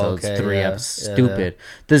 episodes, 3 episodes. Stupid.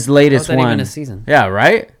 This latest one. Even a season? Yeah,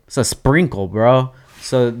 right. It's a sprinkle, bro.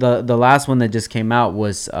 So the last one that just came out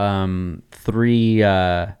was 3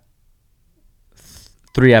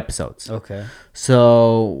 episodes. Okay.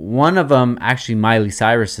 So one of them, actually, Miley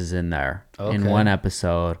Cyrus is in there in one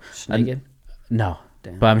episode. Naked? No.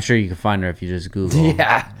 Damn. But I'm sure you can find her if you just Google.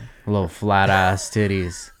 Yeah. Little flat ass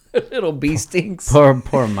titties. Little bee stinks.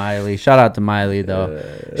 Poor Miley. Shout out to Miley though.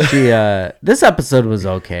 She this episode was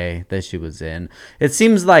okay that she was in. It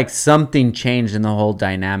seems like something changed in the whole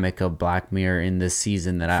dynamic of Black Mirror in this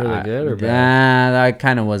season that For the good or bad? I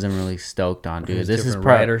kind of wasn't really stoked on, dude. This is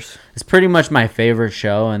writers. It's pretty much my favorite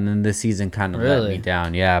show, and then this season kind of let me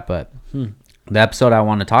down. Yeah, but the episode I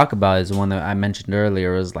want to talk about is the one that I mentioned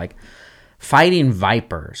earlier. It was like fighting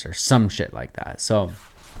vipers or some shit like that. So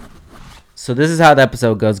this is how the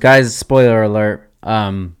episode goes, guys. Spoiler alert.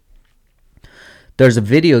 There's a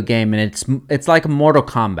video game, and it's like a Mortal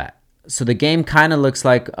Kombat. So the game kind of looks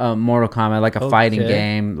like a Mortal Kombat, like a fighting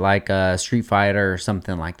game, like a Street Fighter or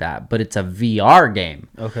something like that. But it's a VR game.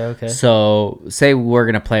 Okay. So say we're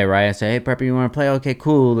gonna play, right? I say, hey, Prepper, you want to play? Okay,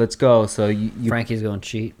 cool, let's go. So you Frankie's gonna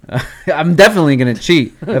cheat. I'm definitely gonna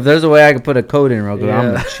cheat. If there's a way I could put a code in real quick,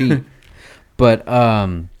 I'm gonna cheat. But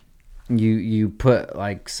you put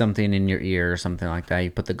like something in your ear or something like that.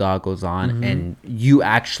 You put the goggles on, and you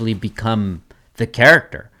actually become the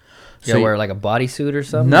character. So you wear like a bodysuit or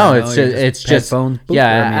something? No, it's just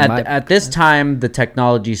at this time the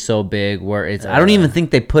technology's so big where it's I don't even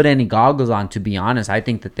think they put any goggles on, to be honest. I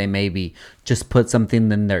think that they maybe just put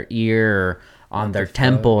something in their ear or on their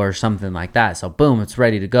temple or something like that. So boom, it's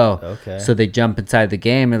ready to go. Okay. So they jump inside the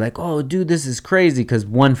game and like, oh dude, this is crazy, because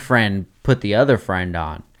one friend put the other friend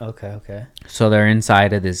on. Okay. So they're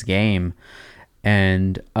inside of this game,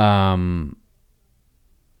 and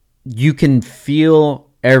you can feel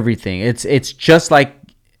everything. It's just like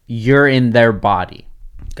you're in their body.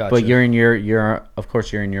 Gotcha. But you're in your of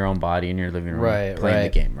course you're in your own body in your living room playing the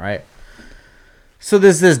game, right? So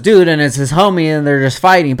there's this dude and it's his homie, and they're just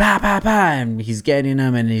fighting, and he's getting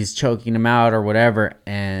him and he's choking him out or whatever,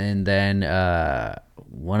 and then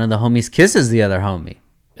one of the homies kisses the other homie.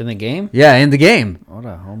 In the game? Yeah, in the game. What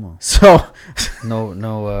a homo. So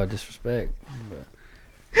no disrespect.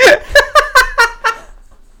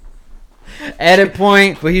 Edit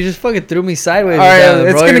point. But you just fucking threw me sideways. All right, bro.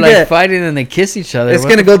 it's gonna get fighting and they kiss each other. It's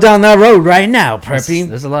gonna go down that road right now, Preppy.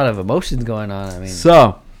 There's a lot of emotions going on. I mean,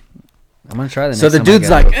 so I'm gonna try the next So the dude's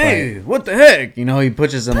like, "Hey, what the heck?" You know, he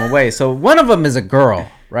pushes him away. So one of them is a girl,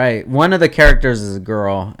 right? One of the characters is a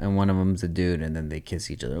girl, and one of them's a dude, and then they kiss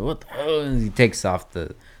each other. What the hell? And he takes off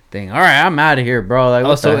the thing. All right, I'm out of here, bro. Like,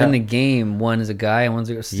 also in the game, one is a guy and one's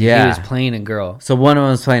a girl. So yeah, he was playing a girl. So one of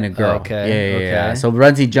them's playing a girl. Okay. Yeah. So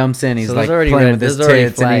Runty jumps in. He's like playing with his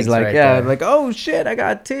tits, and he's like, like, oh shit, I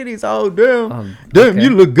got titties. Oh damn, you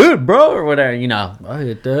look good, bro, or whatever. You know. I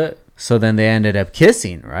hit that. So then they ended up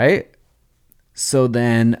kissing, right? So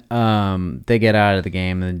then they get out of the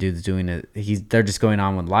game, and the dude's doing it. They're just going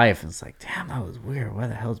on with life. And it's like, damn, that was weird. Why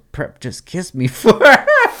the hell Prep just kissed me for?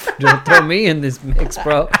 Don't throw me in this mix,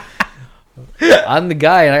 bro. I'm the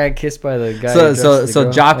guy, and I got kissed by the guy.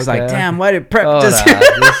 So Jock's like, damn, why did Prep just?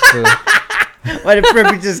 Why did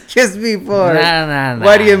Prep just kiss me for? Nah.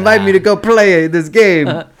 Why do you invite me to go play this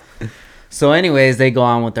game? So, anyways, they go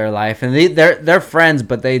on with their life, and they're friends,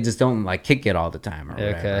 but they just don't like kick it all the time or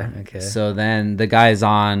whatever. Okay. So then the guy's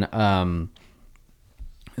on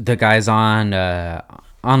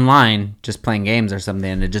online just playing games or something,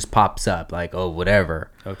 and it just pops up like, oh,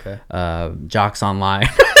 whatever. Okay. Jock's online.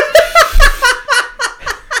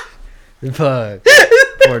 Fuck.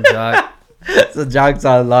 Poor Jock. So Jock's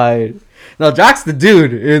online. No, Jock's the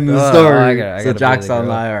dude in the story. I so Jock's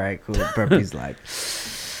online. All right, cool. Preppy's like,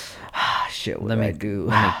 shit would Let me I do?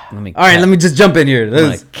 Let me. All right, let me just jump in here. I'm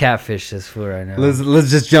gonna catfish this fool right now. Let's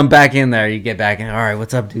just jump back in there. You get back in. All right,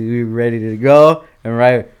 what's up, dude? You ready to go? And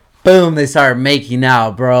right, boom, they start making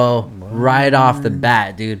out, bro. Right off the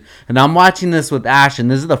bat, dude. And I'm watching this with Ash,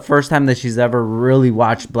 and this is the first time that she's ever really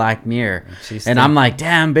watched Black Mirror. And I'm like,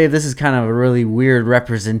 damn, babe, this is kind of a really weird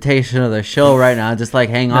representation of the show right now. Just like,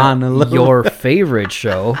 hang on a little. Your favorite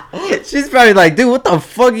show. She's probably like, dude, what the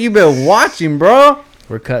fuck you been watching, bro?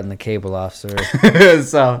 We're cutting the cable off, sir.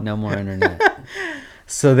 So No more internet.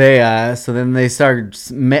 so then they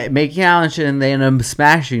start making out and shit, and they end up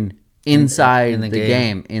smashing inside in the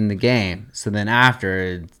the game. So then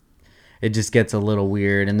after it just gets a little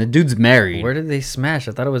weird, and the dude's married. Where did they smash?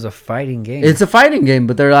 I thought it was a fighting game. It's a fighting game,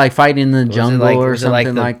 but they're like fighting in the jungle or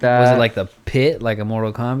something like that. Was it like the pit, like a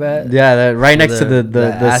Mortal Kombat? Yeah, right next to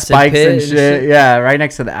the spikes and shit. shit. Yeah, right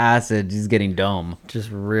next to the acid. He's getting dome.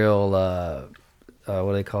 Just real, what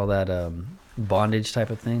do they call that? Bondage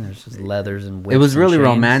type of thing. There's just leathers and whips. It was and really chains.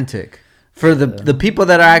 romantic. For the people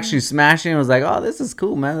that are actually smashing, it was like, oh, this is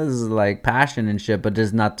cool, man. This is like passion and shit. But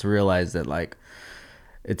just not to realize that like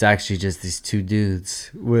it's actually just these two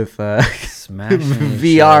dudes with Smashing VR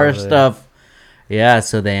each other. stuff. Yeah,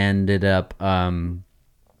 so they ended up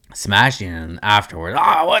smashing, and afterwards,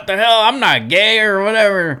 oh, what the hell? I'm not gay or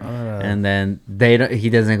whatever. And then he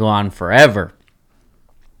doesn't go on forever.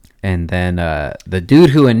 And then the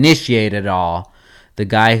dude who initiated it all, the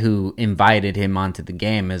guy who invited him onto the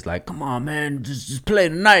game, is like, come on, man, just play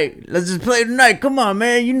tonight. Let's just play tonight. Come on,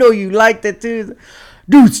 man. You know you liked it too.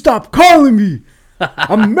 Dude, stop calling me.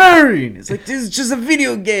 I'm married. It's like, this is just a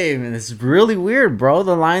video game. And it's really weird, bro.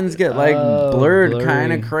 The lines get like blurred,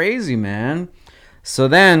 kind of crazy, man. So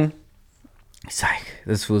then he's like,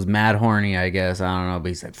 this was mad horny, I guess. I don't know. But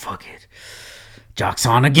he's like, fuck it. Jock's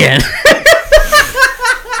on again.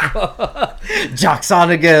 Jock's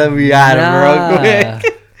on again. We had him real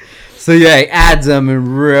quick. So yeah, he adds them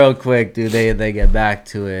and real quick, dude. They get back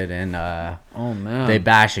to it, and Oh man, they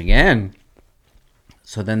bash again.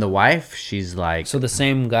 So then the wife, she's like, so the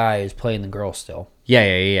same guy is playing the girl still.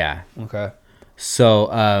 yeah. Okay. So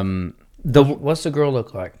What's the girl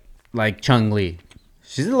look like? like Chung Lee,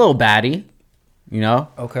 she's a little baddie, you know.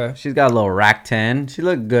 Okay. She's got a little rack 10. She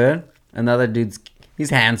looked good. Another dude's, he's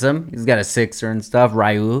handsome. He's got a sixer and stuff.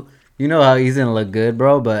 Ryu, you know how he's gonna look good,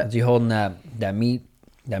 bro. But Is he holding that meat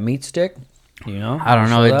stick? You know? I don't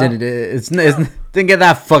know. It didn't get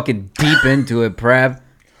that fucking deep into it, Prev.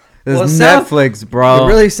 It's Well, Netflix, bro. It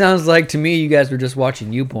really sounds like to me you guys were just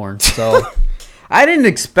watching you porn. So I didn't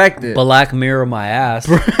expect it. Black Mirror my ass.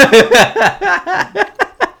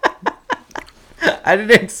 I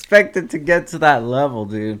didn't expect it to get to that level,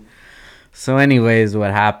 dude. So anyways,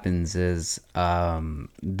 what happens is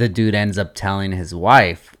the dude ends up telling his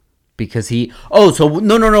wife because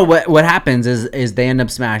no. What happens is they end up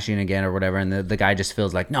smashing again or whatever, and the guy just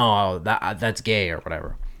feels like, no, that's gay or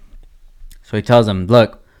whatever. So he tells him,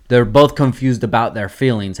 look, they're both confused about their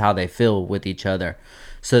feelings, how they feel with each other.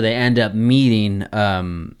 So they end up meeting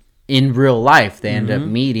in real life. They end up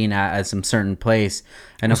meeting at some certain place.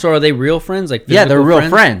 And So are they real friends? Like yeah, they're physical real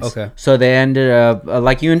friends. Okay. So they ended up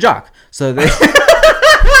like you and Jock. So they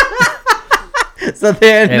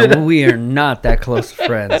ended up, we are not that close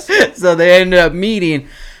friends. so they ended up meeting,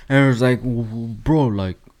 and it was like, bro,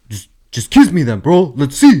 like just kiss me then, bro.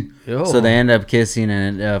 Let's see. Yo. So they end up kissing,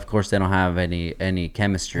 and of course they don't have any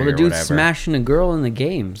chemistry. Well, the or dude's whatever. smashing a girl in the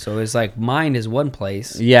game, so it's like mind is one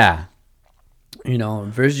place. Yeah, You know,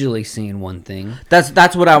 visually seeing one thing.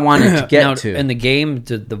 that's what I wanted to get Now, to. in the game,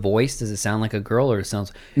 the voice, does it sound like a girl or it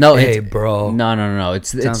sounds? No, hey, it's, bro. No. It's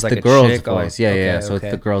Sounds like the a girl's chick. Oh, voice. Yeah. okay, So okay.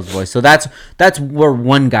 it's the girl's voice. So that's where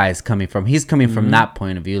one guy's coming from. He's coming from that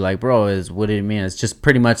point of view. Like, bro, what do you mean? It's just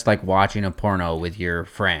pretty much like watching a porno with your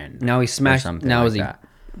friend. Now he smashed. something Now like is he? that.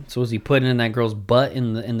 So is he putting in that girl's butt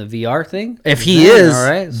in the VR thing? If he that- is, all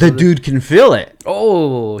right. the dude can feel it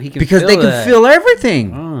Oh, he can because feel they can that. feel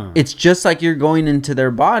everything. Oh. It's just like you're going into their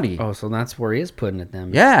body. Oh, so that's where he is putting it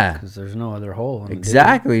then. Yeah. because there's no other hole. in the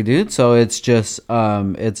Exactly, dude. So it's just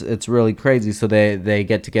it's really crazy. So they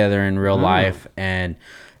get together in real life, and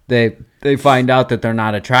they find out that they're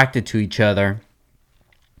not attracted to each other.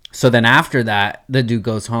 So then after that, the dude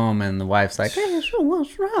goes home, and the wife's like, "Hey, so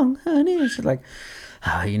what's wrong, honey?" And she's like,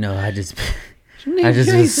 "Oh, you know, I just been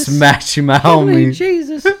Jesus. smashing my Holy homie.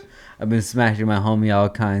 Jesus. I've been smashing my homie all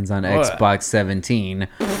kinds on Xbox 17."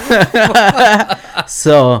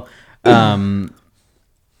 So,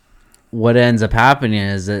 what ends up happening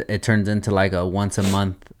is it turns into like a once a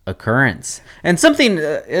month occurrence. And something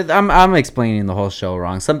I'm explaining the whole show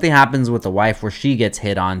wrong. Something happens with the wife where she gets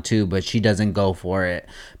hit on too, but she doesn't go for it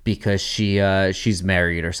because she's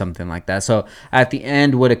married or something like that. So at the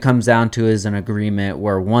end, what it comes down to is an agreement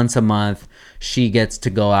where once a month she gets to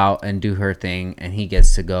go out and do her thing, and he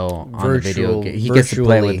gets to go on the video game. He gets to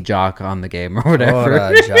play with Jock on the game or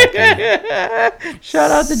whatever.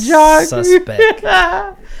 Shout out to Jock. Suspect.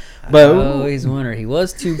 But I always wonder, he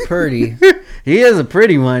was too pretty. He is a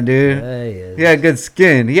pretty one, dude. Yeah, he is. He had good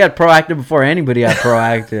skin. He had Proactive before anybody had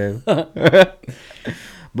Proactive.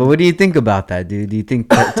 But what do you think about that, dude? Do you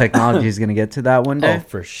think technology is going to get to that one day? Oh,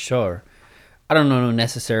 for sure. I don't know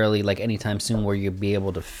necessarily like anytime soon where you'll be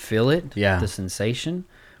able to feel it, the sensation.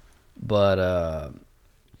 But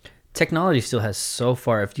technology still has so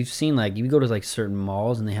far. If you've seen, like, you go to like certain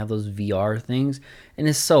malls and they have those VR things, and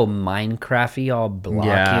it's so Minecrafty, all blocky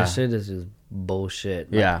and shit. It's just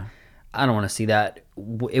bullshit. Like, I don't want to see that.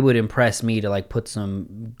 It would impress me to like put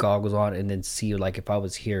some goggles on and then see like if I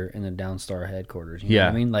was here in the Downstar headquarters. You know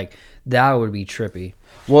what I mean? Like, that would be trippy.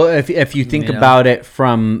 Well, if you think about it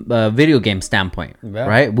from a video game standpoint,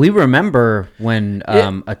 right? We remember when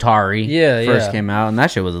Atari first came out, and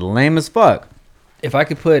that shit was lame as fuck. If I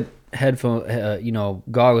could put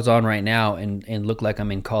goggles on right now and look like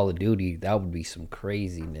I'm in Call of Duty, that would be some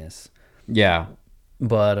craziness. Yeah.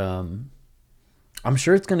 But I'm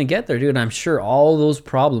sure it's going to get there, dude. I'm sure all those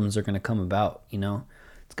problems are going to come about, you know.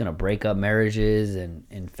 It's going to break up marriages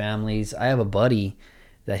and families. I have a buddy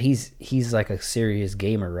that he's like a serious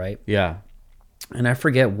gamer, right? Yeah. And I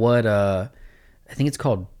forget what I think it's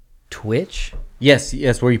called Twitch. Yes,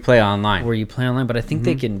 where you play online. But I think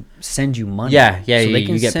they can send you money. Yeah, so they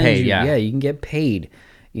can get paid, Yeah, you can get paid,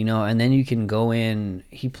 you know, and then you can go in.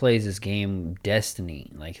 He plays this game,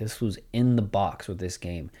 Destiny. Like, this was in the box with this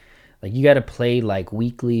game. Like, you got to play like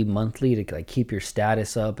weekly, monthly to like keep your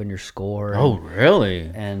status up and your score. Oh, really?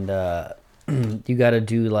 And you got to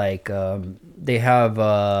do like they have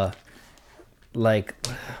like,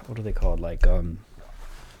 what are they called?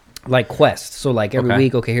 Like quests. So like every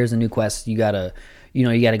week, okay, here's a new quest. You gotta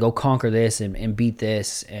go conquer this and beat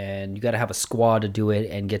this, and you gotta have a squad to do it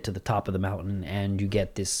and get to the top of the mountain, and you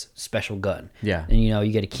get this special gun. Yeah. And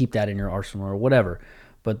you gotta keep that in your arsenal or whatever.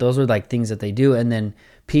 But those are like things that they do, and then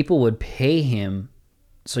people would pay him.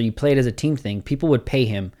 So you play it as a team thing. People would pay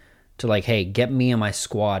him to like, hey, get me and my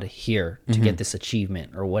squad here to get this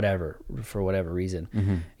achievement or whatever, for whatever reason.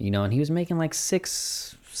 And he was making like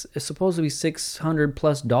supposedly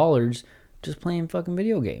 $600+ just playing fucking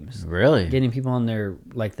video games. Really? Getting people on there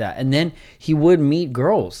like that. And then he would meet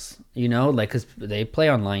girls, like, because they play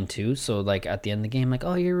online too. So like at the end of the game, like,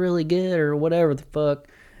 oh, you're really good or whatever the fuck.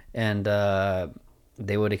 And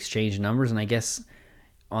they would exchange numbers. And I guess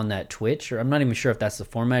on that Twitch, or I'm not even sure if that's the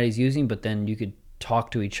format he's using, but then you could talk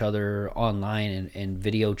to each other online and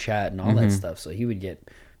video chat and all that stuff. So he would get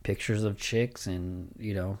pictures of chicks and,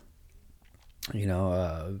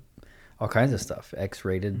 all kinds of stuff,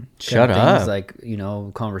 X-rated. Shut up. Things like,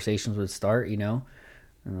 conversations would start, and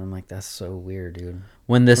I'm like, that's so weird, dude.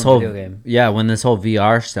 When this whole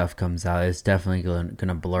VR stuff comes out, it's definitely going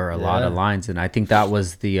to blur a lot of lines, and I think that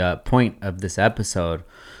was the point of this episode,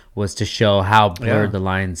 was to show how blurred the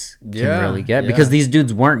lines can really get, because these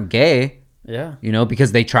dudes weren't gay. Yeah.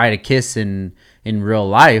 Because they try to kiss in real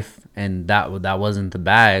life, and that wasn't the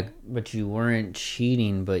bag. But you weren't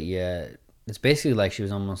cheating, but yet it's basically like she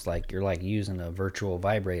was almost like you're like using a virtual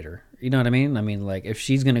vibrator. You know what I mean? I mean, like, if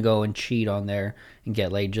she's gonna go and cheat on there and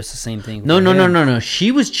get laid, just the same thing. No.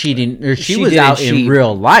 She was cheating, or she was out in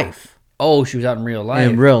real life. Oh, she was out in real life.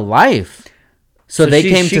 In real life. So they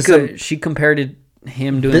she compared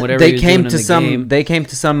him doing whatever he was doing in the game. They came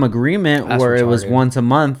to some agreement where it was once a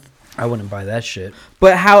month. I wouldn't buy that shit.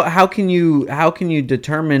 But how can you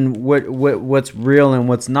determine what's real and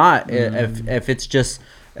what's not if it's just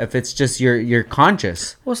you're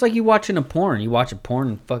conscious? Well, it's like you watching a porn. You watch a porn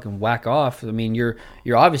and fucking whack off. I mean, you're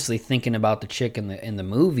obviously thinking about the chick in the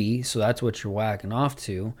movie, so that's what you're whacking off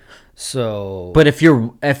to. So, but if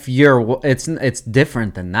you're it's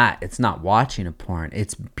different than that. It's not watching a porn.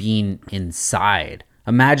 It's being inside.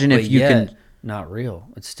 Imagine if you can. Not real.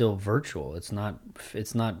 It's still virtual. It's not.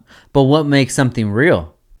 But what makes something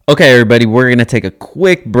real? Okay, everybody, we're going to take a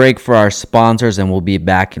quick break for our sponsors, and we'll be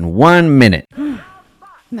back in 1 minute.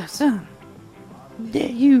 Now, son,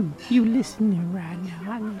 you listening right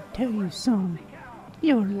now, I need to tell you something.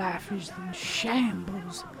 Your life is in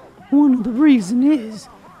shambles. One of the reasons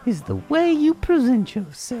is the way you present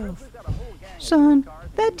yourself. Son,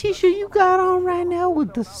 that t-shirt you got on right now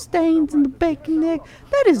with the stains and the bacon neck,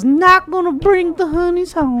 that is not going to bring the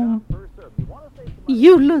honeys home.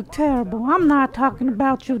 You look terrible. I'm not talking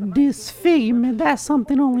about your disfigurement. That's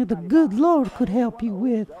something only the good Lord could help you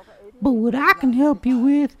with. But what I can help you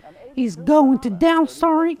with is going to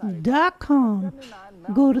downstarring.com.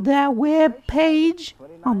 Go to that web page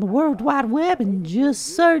on the World Wide Web and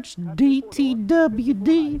just search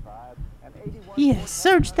DTWD. Yeah,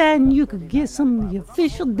 search that and you could get some of the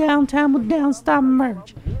official Downtown with Downstar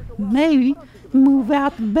merch. Maybe move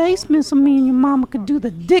out the basement so me and your mama could do the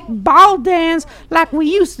dick ball dance like we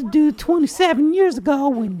used to do 27 years ago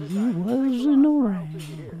when you wasn't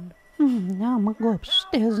around. Now I'm gonna go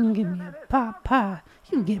upstairs and get me a pot pie.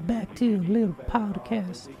 You get back to your little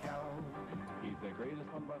podcast.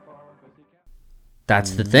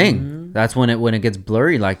 That's the thing. That's when it gets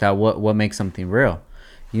blurry like that. What makes something real?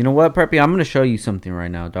 You know what, Preppy? I'm gonna show you something right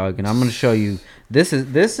now, dog, and I'm gonna show you. This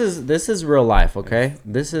is real life, okay?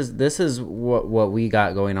 This is what we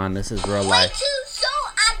got going on. This is real life. So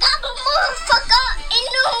I got a motherfucker in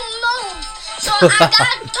the mood. So I got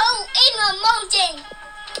toe in the mountain.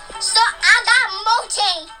 So I got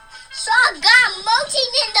mountain. So I got mountain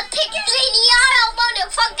in the pictures in the auto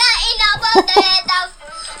motherfucker in the mountain. The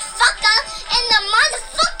fucker and the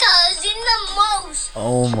motherfuckers in the most.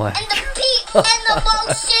 Oh my And the and the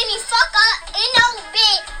most shitty fucker in the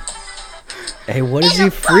bit. Hey, what is he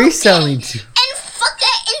freestyling to? And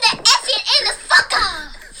fucker in the effing and the fucker.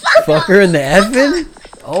 Fucker in the effing?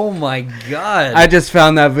 Oh my god. I just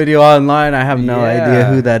found that video online. I have no idea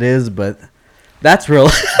who that is, but that's real.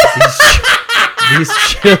 These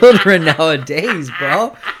children nowadays,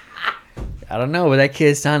 bro. I don't know, but that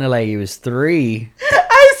kid sounded like he was 3.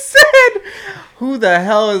 I said, who the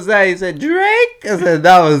hell is that? He said, Drake? I said,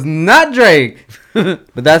 that was not Drake. But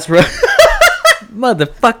that's real.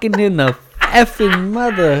 Motherfucking in the effing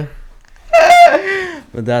mother.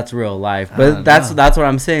 But that's real life. But that's what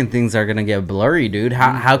I'm saying. Things are gonna get blurry, dude.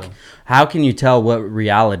 How can you tell what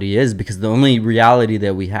reality is? Because the only reality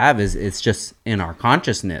that we have is it's just in our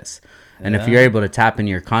consciousness. And if you're able to tap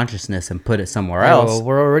into your consciousness and put it somewhere else, well,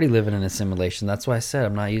 we're already living in a simulation. That's why I said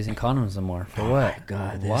I'm not using condoms anymore. For what? my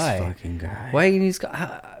God, this why? fucking guy. Why you use?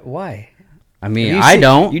 Why? I mean, You I see-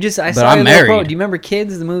 don't. You just. I but saw I'm your little married. quote. Do you remember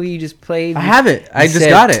Kids, the movie you just played? I have it. I You just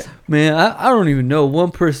said, got it. Man, I don't even know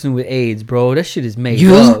one person with AIDS, bro. That shit is made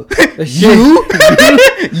You? up. That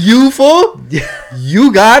shit, You fool?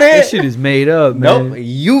 You got that it? shit is made up, man. Nope,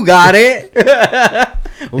 you got it.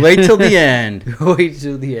 Wait till the end. Wait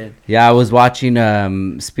till the end. Yeah, I was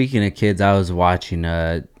watching. Speaking of kids, I was watching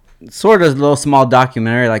sort of a little small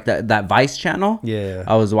documentary like that Vice channel. Yeah.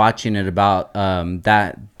 I was watching it about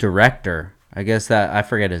that director. I guess that I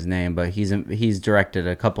forget his name, but he's directed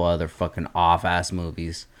a couple other fucking off-ass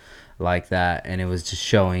movies like that, and it was just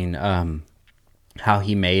showing how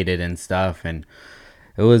he made it and stuff, and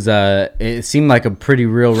it was it seemed like a pretty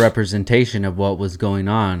real representation of what was going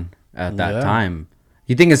on at that time.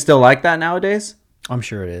 You think it's still like that nowadays? I'm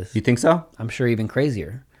sure it is. You think so? I'm sure even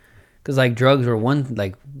crazier. Because, like, drugs were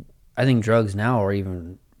I think drugs now are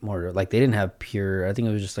even more, like, they didn't have pure, I think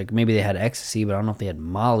it was just, like, maybe they had ecstasy, but I don't know if they had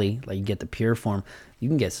Molly. Like, you get the pure form. You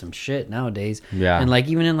can get some shit nowadays. Yeah. And, like,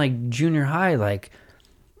 even in, like, junior high, like,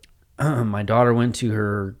 my daughter went to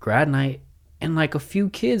her grad night, and, like, a few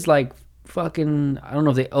kids, like, fucking, I don't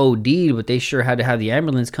know if they OD'd, but they sure had to have the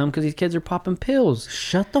ambulance come because these kids are popping pills.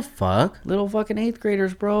 Shut the fuck. Little fucking 8th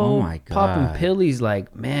graders, bro. Oh my God. Popping pillies,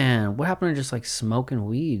 like, man, what happened to just like smoking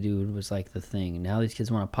weed, dude, was like the thing. Now these kids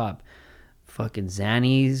want to pop fucking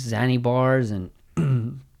Zanny bars, and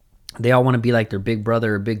they all want to be like their big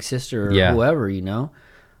brother or big sister or whoever, you know?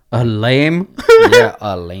 A lame? Yeah,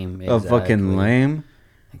 a lame. A fucking lame?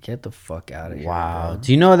 Get the fuck out of here. Wow. Bro.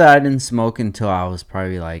 Do you know that I didn't smoke until I was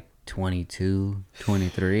probably like 22,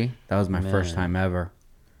 23? That was my first time ever.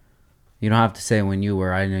 You don't have to say when you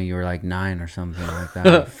were. I know you were like 9 or something like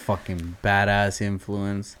that. Fucking badass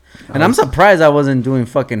influence. And I'm surprised I wasn't doing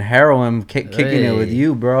fucking heroin, kicking it with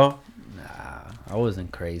you, bro. I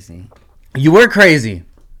wasn't crazy. You were crazy.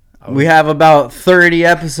 We have about 30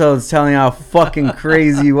 episodes telling how fucking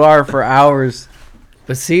crazy you are for hours.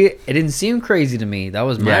 But see, it didn't seem crazy to me. That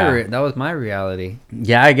was my reality.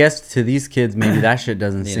 Yeah, I guess to these kids, maybe that shit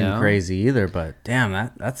doesn't You seem know? crazy either. But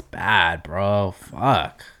damn, that's bad, bro.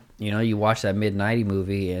 Fuck. You know, you watch that mid-90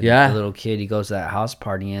 movie, and Yeah. the little kid, he goes to that house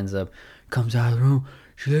party, he ends up, comes out of the room,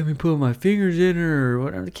 she let me put my fingers in her, or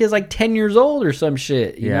whatever. The kid's like 10 years old or some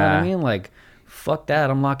shit. You know what I mean? Like, fuck that.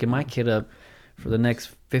 I'm locking my kid up for the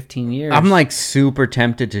next 15 years. I'm like super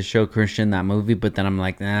tempted to show Christian that movie, but then I'm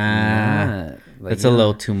like, nah, Like, it's a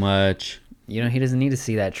little too much. You know, he doesn't need to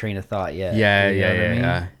see that train of thought yet. Yeah, You know what I mean?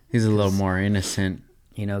 yeah. He's a little more innocent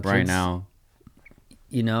You know, right kids, now.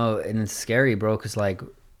 You know, and it's scary, bro, because, like,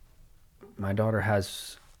 my daughter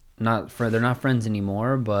has they're not friends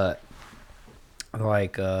anymore, but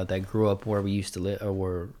like that grew up where we used to live,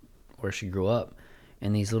 or where she grew up,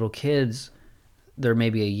 and these little kids, they're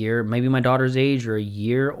maybe my daughter's age or a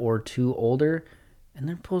year or two older, and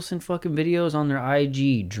they're posting fucking videos on their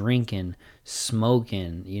IG, drinking,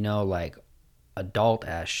 smoking, like adult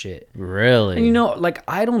ass shit. Really? And like,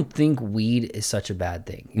 I don't think weed is such a bad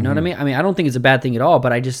thing. You know what I mean? I mean, I don't think it's a bad thing at all,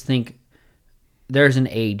 but I just think there's an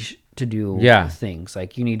age to do things.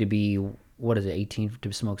 Like, you need to be, 18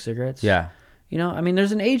 to smoke cigarettes? Yeah. I mean,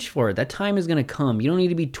 there's an age for it. That time is going to come. You don't need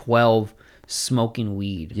to be 12 smoking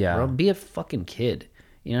weed. Yeah. Bro. Be a fucking kid.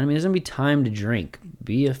 You know what I mean? There's going to be time to drink.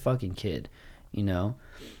 Be a fucking kid.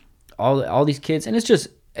 All these kids. And it's just,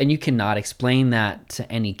 and you cannot explain that to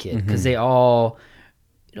any kid, because they all,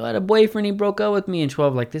 I had a boyfriend, he broke up with me, and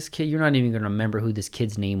 12, like, this kid, you're not even going to remember who this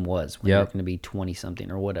kid's name was when you're going to be 20 something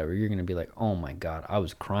or whatever. You're going to be like, oh my God, I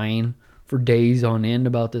was crying for days on end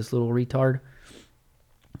about this little retard.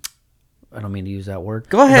 I don't mean to use that word.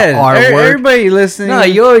 Go ahead. Everybody listening. No,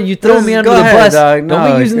 you throw me under the bus. Dog. No,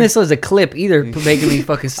 don't be using this as a clip either, making me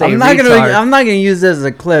fucking say I'm not gonna use this as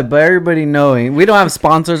a clip, but everybody knowing we don't have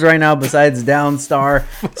sponsors right now besides Downstar,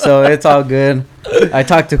 so it's all good. I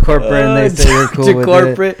talked to corporate and they say you're cool with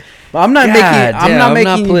corporate. It. But I'm not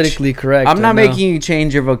making you politically correct. I'm not making you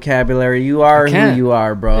change your vocabulary. You are who you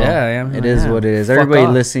are, bro. Yeah, I am. It is what it is. Everybody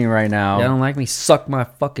listening right now. Y'all don't like me? Suck my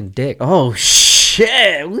fucking dick. Oh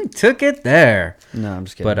shit, we took it there. No, I'm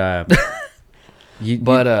just kidding. But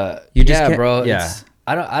you just bro. Yeah,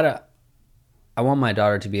 I want my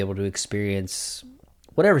daughter to be able to experience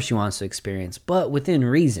whatever she wants to experience, but within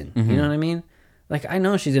reason. You know what I mean? Like, I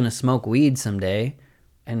know she's gonna smoke weed someday,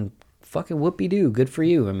 and fucking whoopee-doo, good for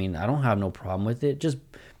you. I mean, I don't have no problem with it. Just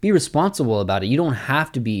be responsible about it. You don't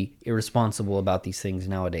have to be irresponsible about these things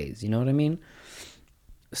nowadays. You know what I mean?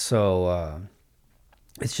 So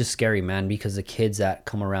it's just scary, man, because the kids that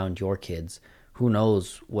come around your kids, who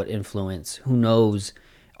knows what influence, who knows,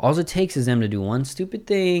 all it takes is them to do one stupid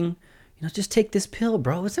thing. Just take this pill,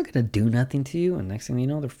 bro. It's not gonna do nothing to you, and next thing you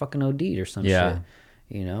know, they're fucking OD'd or some shit.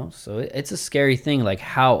 So it's a scary thing. Like,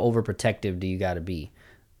 how overprotective do you gotta be?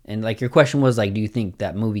 And like, your question was like, do you think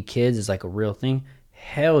that movie Kids is like a real thing?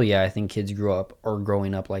 Hell yeah, I think kids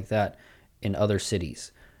growing up like that in other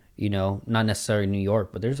cities. Not necessarily New York,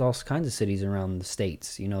 but there's all kinds of cities around the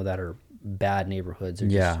States, that are bad neighborhoods or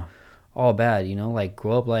just all bad, like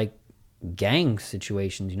grow up like gang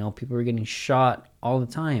situations, people are getting shot all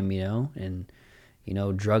the time, and,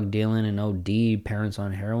 drug dealing and OD, parents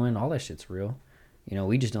on heroin, all that shit's real.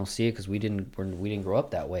 We just don't see it because we didn't grow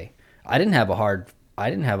up that way. I didn't have a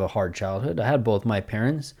hard childhood. I had both my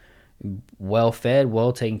parents well fed,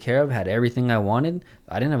 well taken care of, had everything I wanted.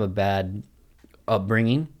 I didn't have a bad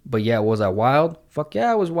upbringing, but yeah, was I wild? Fuck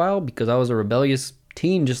yeah, I was wild, because I was a rebellious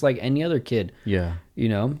teen just like any other kid. Yeah.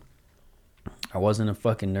 I wasn't a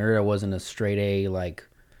fucking nerd. I wasn't a straight A, like,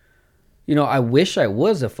 I wish I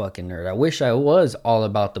was a fucking nerd. I wish I was all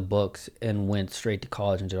about the books and went straight to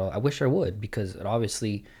college and did all. I wish I would, because it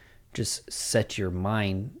obviously just sets your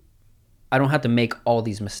mind. I don't have to make all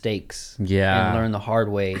these mistakes and learn the hard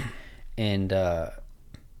way and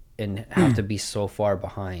have to be so far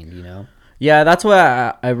behind, Yeah, that's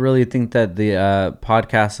why I really think that the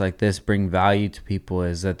podcasts like this bring value to people,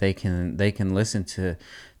 is that they can listen to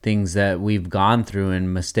things that we've gone through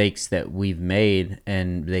and mistakes that we've made,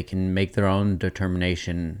 and they can make their own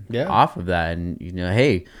determination off of that. And,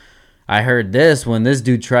 hey, I heard this when this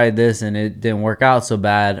dude tried this and it didn't work out so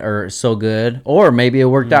bad or so good, or maybe it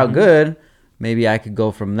worked out good. Maybe I could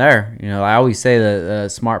go from there. I always say that a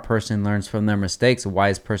smart person learns from their mistakes. A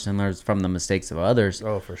wise person learns from the mistakes of others.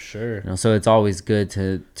 Oh, for sure. So it's always good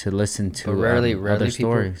to listen to rarely other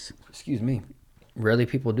stories. Rarely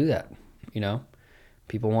people do that.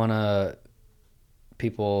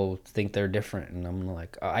 People think they're different, and I'm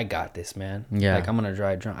like, oh, I got this, man. Yeah. Like, I'm gonna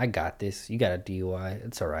drive drunk. I got this. You got a DUI.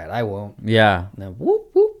 It's all right. I won't. Yeah. And then whoop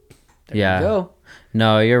whoop. There you go.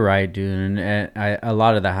 No, you're right, dude. And a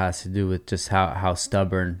lot of that has to do with just how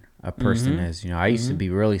stubborn a person is. I used to be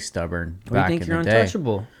really stubborn back in the day. You think you're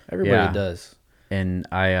untouchable. Everybody does. And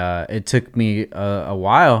it took me a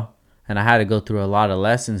while, and I had to go through a lot of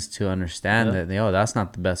lessons to understand that, that's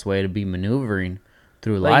not the best way to be maneuvering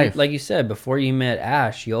through life. Like you said, before you met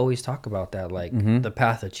Ash, you always talk about that, like the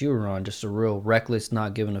path that you were on, just a real reckless,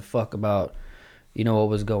 not giving a fuck about, what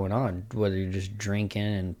was going on, whether you're just drinking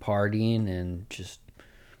and partying and just,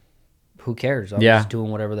 who cares? I was just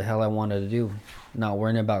doing whatever the hell I wanted to do, not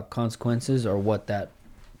worrying about consequences or what's that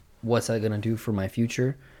going to do for my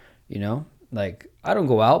future, Like, I don't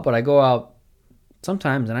go out, but I go out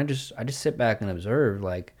sometimes, and I just sit back and observe,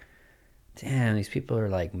 like, damn, these people are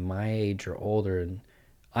like my age or older, and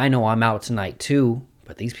I know I'm out tonight too,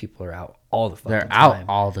 but these people are out all the fucking They're time. out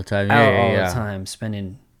all the time. Out Yeah, all yeah, the time,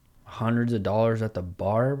 spending hundreds of dollars at the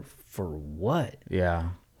bar for what? yeah.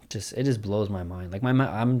 It just blows my mind. Like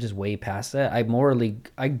I'm just way past that. I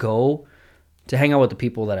go to hang out with the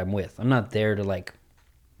people that I'm with. I'm not there to like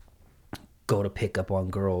go to pick up on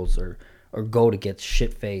girls or go to get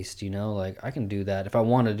shit faced, you know? Like I can do that. If I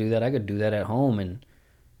want to do that, I could do that at home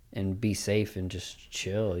and be safe and just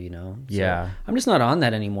chill, you know? So Yeah. I'm just not on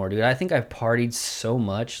that anymore, dude. I think I've partied so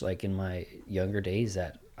much like in my younger days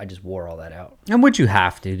that I just wore all that out. And what you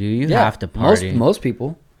have to do, you have to party. Most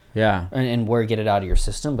people. Yeah. And get it out of your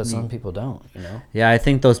system, but some people don't, you know? Yeah, I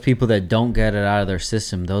think those people that don't get it out of their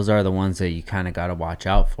system, those are the ones that you kind of got to watch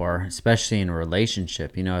out for, especially in a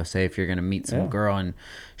relationship. You know, say if you're going to meet some girl and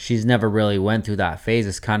she's never really went through that phase,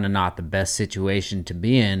 it's kind of not the best situation to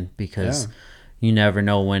be in because you never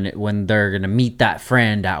know when they're going to meet that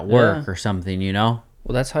friend at work or something, you know?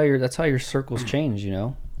 Well, that's how your circles change, you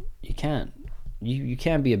know? You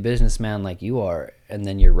can't be a businessman like you are and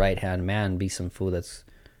then your right-hand man be some fool that's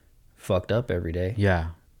fucked up every day. Yeah.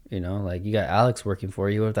 You know, like you got Alex working for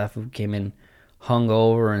you. What if that fool came in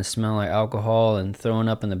hungover and smelled like alcohol and throwing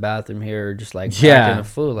up in the bathroom here, or just like acting a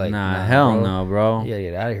fool? Like, nah, hell bro. no, bro. You gotta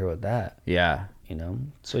get out of here with that. Yeah. You know,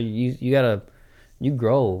 so you gotta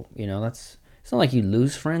grow. You know, it's not like you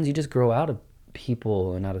lose friends. You just grow out of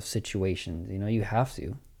people and out of situations. You know, you have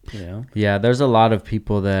to. You know. Yeah, there's a lot of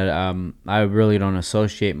people that I really don't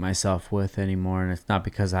associate myself with anymore, and it's not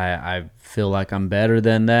because I feel like I'm better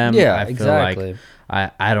than them. Yeah, I feel exactly. like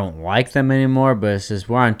I don't like them anymore, but it's just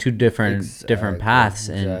we're on two different paths,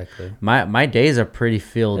 and my days are pretty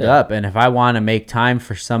filled up. And if I want to make time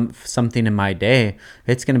for something in my day,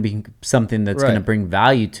 it's gonna be something that's gonna bring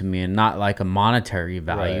value to me, and not like a monetary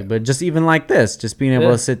value, but just even like this, just being able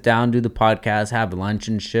to sit down, do the podcast, have lunch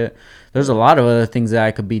and shit. There's a lot of other things that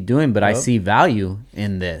I could be doing, but I see value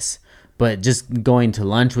in this. But just going to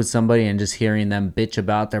lunch with somebody and just hearing them bitch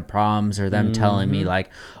about their problems, or them telling me like,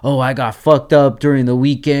 oh, I got fucked up during the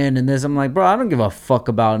weekend and this, I'm like, bro, I don't give a fuck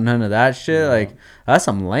about none of that shit. Like, that's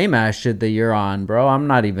some lame ass shit that you're on, bro. I'm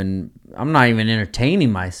not even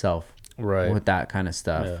entertaining myself with that kind of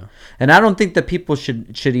stuff. Yeah. And I don't think that people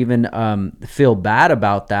should even feel bad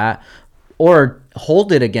about that or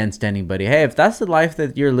hold it against anybody. Hey, if that's the life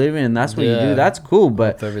that you're living and that's what you do, that's cool.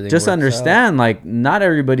 But just understand, like, not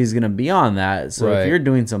everybody's gonna be on that. So if you're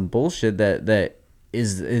doing some bullshit that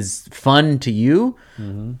is fun to you,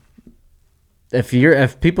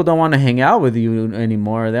 if people don't want to hang out with you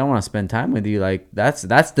anymore, they don't want to spend time with you. Like that's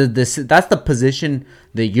the position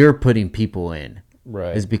that you're putting people in.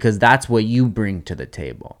 Right. Is because that's what you bring to the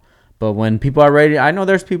table. But when people are ready, I know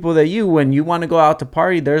there's people that when you want to go out to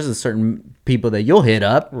party, there's a certain people that you'll hit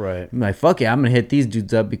up. Right. I'm like, fuck yeah, I'm going to hit these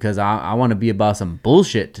dudes up because I want to be about some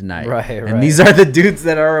bullshit tonight. Right. And these are the dudes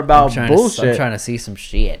that are about bullshit. I'm trying to see some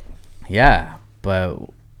shit. Yeah. But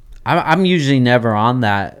I'm usually never on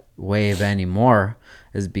that wave anymore,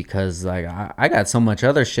 is because like I got so much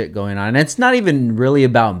other shit going on. And it's not even really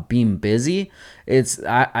about being busy. It's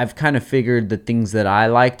I've kind of figured the things that I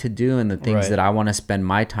like to do and the things that I want to spend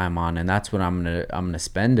my time on, and that's what I'm gonna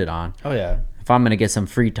spend it on. Oh yeah. If I'm gonna get some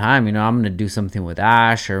free time, I'm gonna do something with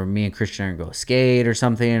Ash, or me and Christian are gonna go skate or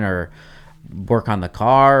something, or work on the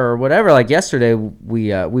car or whatever. Like yesterday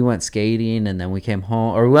we went skating, and then we came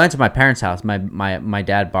home, or we went to my parents' house. My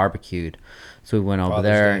dad barbecued. So we went over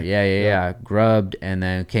there, yeah, grubbed, and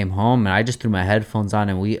then came home, and I just threw my headphones on,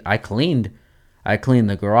 and I cleaned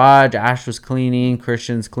the garage. Ash was cleaning,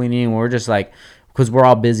 Christian's cleaning. We're just like, because we're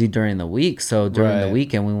all busy during the week, so during the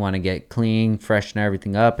weekend we want to get clean, freshen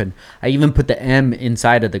everything up, and I even put the M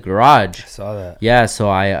inside of the garage. I saw that. Yeah, so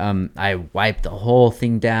I wiped the whole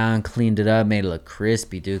thing down, cleaned it up, made it look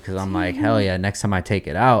crispy, dude. Because I'm like, hell yeah, next time I take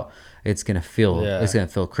it out, it's gonna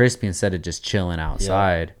feel crispy instead of just chilling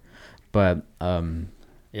outside. Yeah. But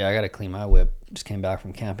yeah, I gotta clean my whip. Just came back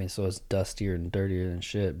from camping, so it's dustier and dirtier than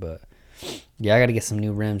shit. But yeah, I gotta get some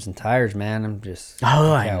new rims and tires, man.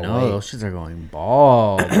 I know those shits are going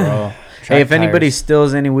ball, bro. Hey, if anybody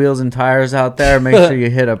steals any wheels and tires out there, make sure you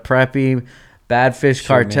hit a Preppy, Bad Fish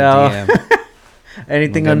Cartel.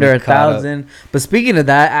 Anything under 1,000. But speaking of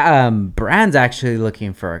that, Brand's actually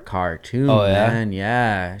looking for a car too. Oh man,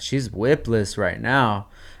 yeah, she's whipless right now.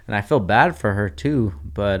 And I feel bad for her too,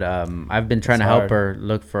 but I've been trying to help her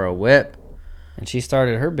look for a whip. And she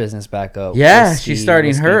started her business back up. Yeah, she's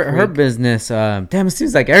starting her business. Damn, it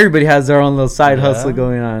seems like everybody has their own little side hustle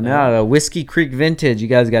going on now. Whiskey Creek Vintage, you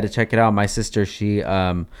guys got to check it out. My sister, she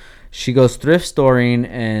she goes thrift storing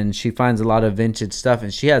and she finds a lot of vintage stuff,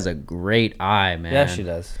 and she has a great eye, man. Yeah, she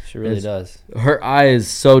does. She really does. Her eye is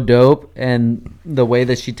so dope, and the way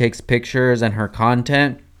that she takes pictures and her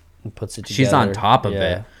content, And puts it together. she's on top of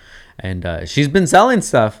it. And she's been selling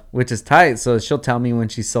stuff, which is tight. So she'll tell me when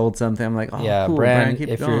she sold something. I'm like, oh, Yeah, cool, Brand, keep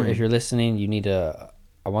if going. you're listening, you need to.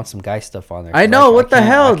 I want some guy stuff on there. I 'cause know, what the can't-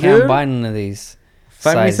 hell, I can't dude? buy none of these.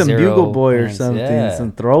 Find me size some 0 Bugle Boy or pants. something, Yeah.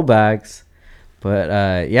 some throwbacks.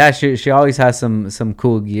 But yeah, she always has some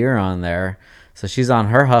cool gear on there. So she's on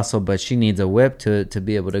her hustle, but she needs a whip to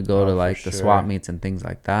be able to go to like the swap meets and things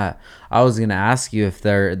like that. I was gonna ask you if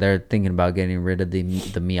they're thinking about getting rid of the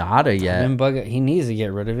Miata yet. He needs to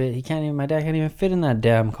get rid of it. He can't even. My dad can't even fit in that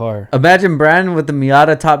damn car. Imagine Brandon with the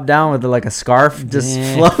Miata top down with like a scarf just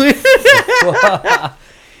flowing.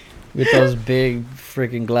 With those big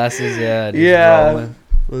freaking glasses, yeah. just Yeah, rolling.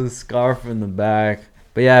 with a scarf in the back.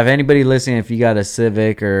 But yeah, if anybody listening, if you got a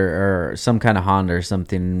Civic or some kind of Honda or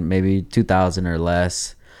something, maybe $2,000 or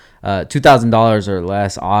less, $2,000 or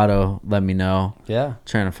less auto, let me know. Yeah.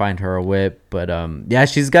 Trying to find her a whip, but yeah,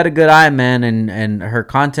 she's got a good eye, man, and her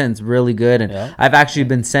content's really good. And Yeah. I've actually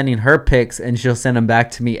been sending her pics, and she'll send them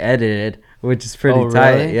back to me edited, which is pretty Oh,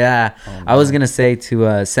 tight. really? Yeah, Oh, I was gonna say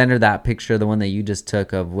to send her that picture, the one that you just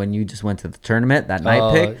took of when you just went to the tournament, that night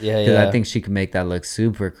Oh, pic, yeah, because yeah. I think she can make that look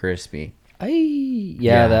super crispy.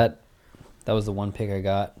 Yeah, that was the one pic I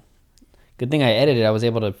got. Good thing I edited. I was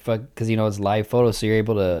able to because it's live photos, so you're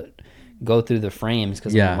able to go through the frames.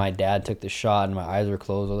 Because my dad took the shot and my eyes were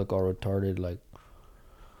closed, I look all retarded. Like,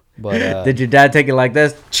 but Did your dad take it like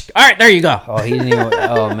this? All right, there you go. oh, he didn't even.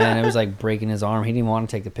 Oh man, it was like breaking his arm. He didn't even want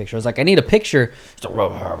to take the picture. I was like, I need a picture. Take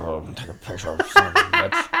a picture. Son of a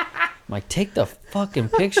bitch. I'm like, take the fucking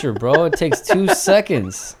picture, bro. It takes 2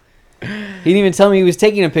 seconds. He didn't even tell me he was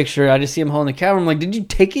taking a picture. I just see him holding the camera. I'm like, did you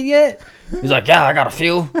take it yet? He's like, yeah, I got a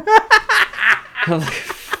few. I'm like,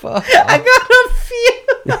 fuck. I got a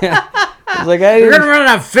few. Yeah. I was like, We're gonna run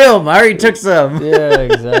out of film. I already took some. Yeah,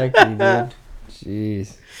 exactly, dude.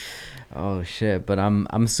 Jeez. Oh shit! But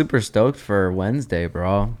I'm super stoked for Wednesday,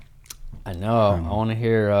 bro. I know. I want to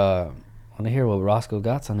hear. What Roscoe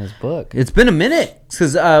got on his book. It's been a minute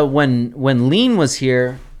because when Lean was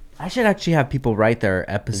here, I should actually have people write their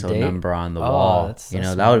episode date? number on the Oh, wall. that's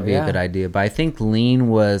That would be a smart, good idea. But I think Lean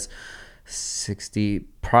was 60,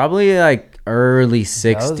 probably like early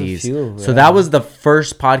 60s. few, So yeah. that was the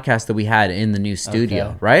first podcast that we had in the new studio,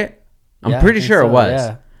 Okay. right? I'm Yeah, I pretty think sure it so, was.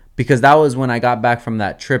 yeah. Because that was when I got back from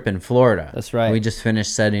that trip in Florida. That's right. We just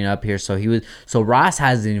finished setting up here. So Ross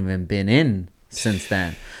hasn't even been in since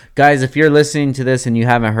then. Guys, if you're listening to this and you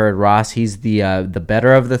haven't heard Ross, he's the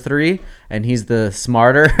better of the three, and he's the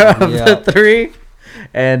smarter of the three.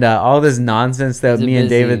 And all this nonsense that He's a me and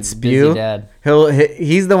busy- David spew, busy dad.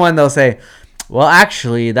 he's the one that'll say, well,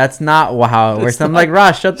 actually, that's not how it works. I'm like,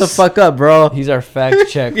 Ross, shut the fuck up, bro. He's our fact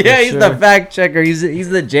check. Yeah, he's the fact checker. He's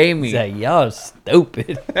the Jamie. He's like, y'all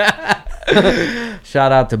stupid.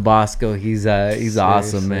 Shout out to Bosco. He's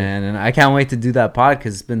awesome, man, and I can't wait to do that pod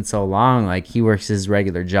because it's been so long. Like, he works his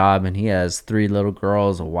regular job and he has 3 little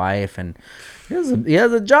girls, a wife, and he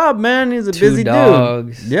has a job, man. He's a 2 busy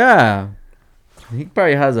dogs. dude. Yeah, he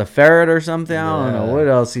probably has a ferret or something. I don't know what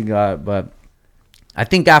else he got, but I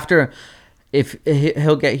think after. If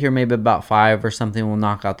he'll get here maybe about 5 or something, we'll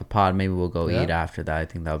knock out the pod. Maybe we'll go eat after that. I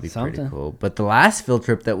think that would be pretty cool. But the last field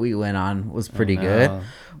trip that we went on was pretty good.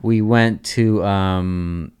 We went to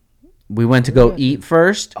go eat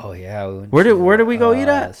first. Oh yeah. Where did we go eat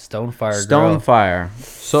at? Stonefire Grill. Stonefire.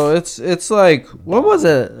 So it's like, what was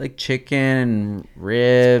it? Like chicken,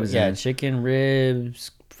 ribs. Yeah, and- chicken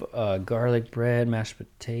ribs, garlic bread, mashed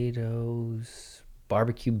potatoes,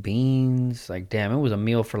 barbecue beans. Like, damn, it was a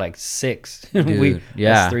meal for like 6. Dude,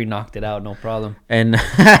 us 3 knocked it out, no problem. And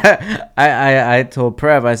I told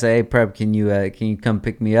Preb, I said, hey Preb, can you come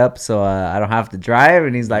pick me up so I don't have to drive?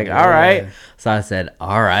 And he's like, all right. So I said,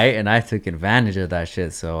 all right, and I took advantage of that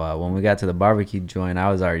shit. So when we got to the barbecue joint, I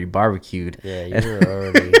was already barbecued. Yeah, you're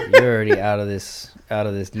already out of this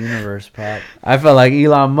universe, Pop. I felt like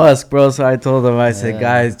Elon Musk, bro. So I told him, I said,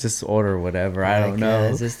 guys, just order whatever. I don't know.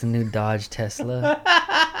 Is this the new Dodge Tesla?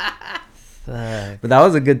 Fuck. But that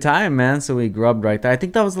was a good time, man. So we grubbed right there. I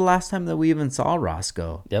think that was the last time that we even saw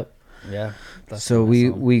Roscoe. Yep. Yeah. So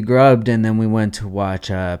we grubbed, and then we went to watch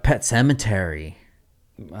Pet Cemetery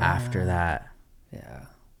after that. Yeah.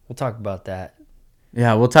 We'll talk about that.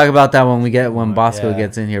 Yeah, we'll talk about that when Bosco yeah.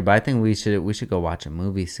 gets in here. But I think we should go watch a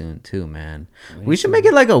movie soon too, man. We should make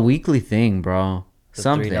it like a weekly thing, bro. The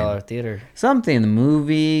Something. $3 theater. Something, the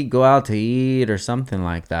movie, go out to eat or something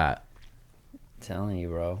like that. I'm telling you,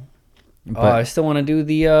 bro. But I still want to do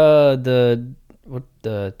the what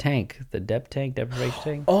the tank, the deprivation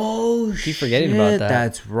tank. Oh, Keep forgetting about that.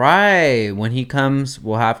 That's right. When he comes,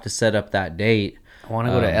 we'll have to set up that date. I want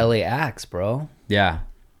to go to LAX, bro. Yeah.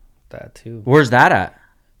 That too. Where's that at?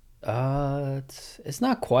 It's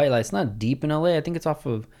not quite like it's not deep in LA. I think it's off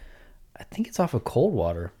of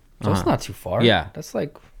Coldwater. So it's not too far. Yeah. That's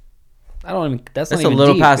like I don't even that's It's not a even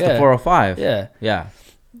little deep. past Yeah. the 405. Yeah. Yeah.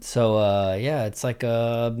 So yeah, it's like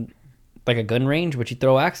a gun range, but you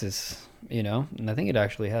throw axes, you know. And I think it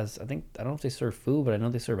actually has. I don't know if they serve food, but I know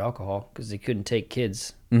they serve alcohol because they couldn't take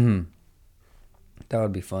kids. Mm-hmm. That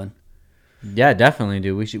would be fun. Yeah, definitely,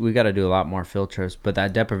 dude. We got to do a lot more field trips. But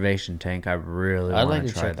that deprivation tank, I really I'd want like to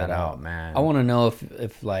to try check that out, man. I want to know if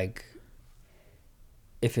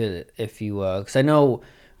you because I know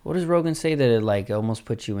what does Rogan say that it like almost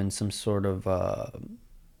puts you in some sort of a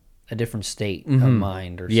different state of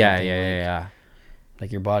mind or something. Yeah.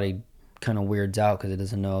 Like your body kind of weirds out because it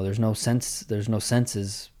doesn't know. There's no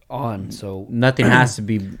senses on, so Nothing has to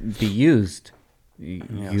be used. You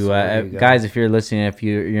so there you go. guys, if you're listening, if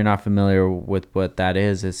you're not familiar with what that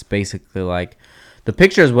is, it's basically like the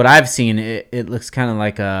pictures. What I've seen, it looks kind of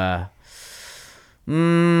like a.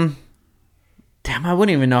 Damn, I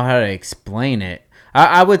wouldn't even know how to explain it.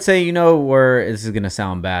 I would say, you know, where this is gonna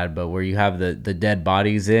sound bad, but where you have the dead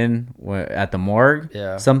bodies at the morgue,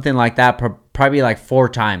 Yeah. something like that, probably like 4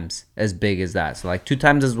 times as big as that. So like 2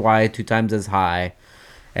 times as wide, 2 times as high,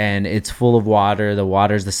 and it's full of water. The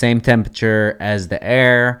water's the same temperature as the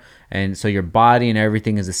air, and so your body and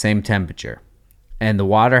everything is the same temperature. And the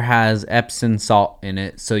water has Epsom salt in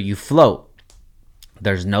it, so you float.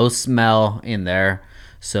 There's no smell in there.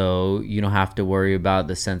 So you don't have to worry about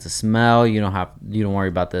the sense of smell. You don't worry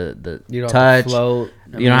about the you don't touch. have to float.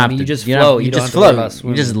 You don't have to. You just you float. You You don't just have to worry float. about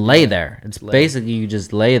You just swimming. lay there. It's Lay. basically you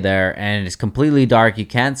just lay there, and it's completely dark. You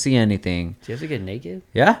can't see anything. Do you have to get naked?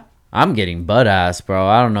 Yeah, I'm getting butt ass, bro.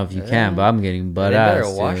 I don't know if you can, but I'm getting butt They ass.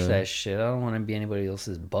 better wash dude. that shit. I don't want to be anybody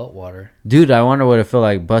else's butt water. Dude, I wonder what it feel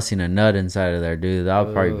like busting a nut inside of there, dude. That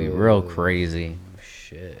would probably be real crazy.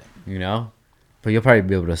 Shit. You know, but you'll probably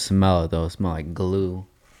be able to smell it though. It smell like glue.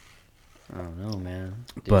 I don't know, man.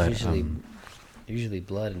 There's But, usually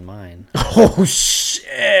blood in mine. Oh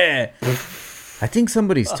shit! I think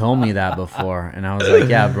somebody's told me that before, and I was like,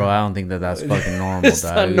 "Yeah, bro, I don't think that's fucking normal, It's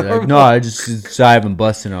dog." not He's like, normal. no, I haven't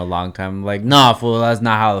busted in a long time. I'm like, "Nah, fool, that's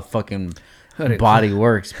not how the fucking body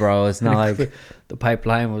works, bro. It's not like The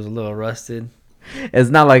pipeline was a little rusted. it's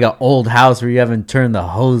not like an old house where you haven't turned the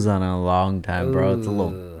hose on in a long time, bro. It's a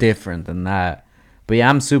little different than that." But yeah,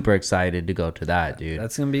 I'm super excited to go to that, dude.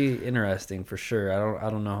 That's gonna be interesting for sure. I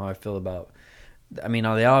don't know how I feel about. I mean,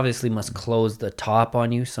 they obviously must close the top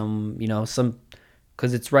on you.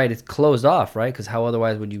 Because it's right. It's closed off, right? Because how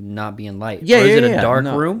otherwise would you not be in light? Yeah, or is yeah, it a dark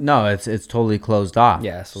no, room? No, it's totally closed off.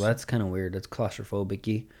 Yeah, so that's kind of weird. That's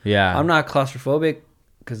claustrophobic-y. Yeah. I'm not claustrophobic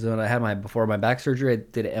because when I had before my back surgery, I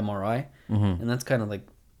did an MRI, Mm-hmm. and that's kind of like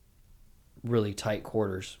really tight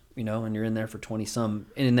quarters, you know, and you're in there for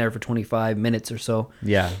 25 minutes or so,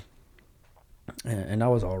 Yeah. and I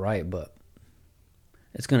was all right, but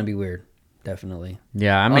it's gonna be weird, definitely.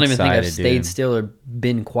 Yeah, I'm I don't excited, even think I've stayed dude. still or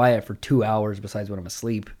been quiet for 2 hours besides when I'm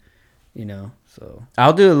asleep, you know. So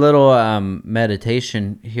I'll do a little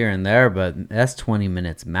meditation here and there, but that's 20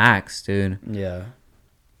 minutes max, dude. yeah,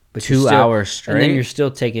 but 2 you're still- hours straight. and then you're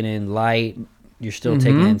still taking in light. You're still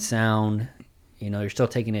taking in sound. You know, you're still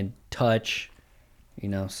taking in touch. You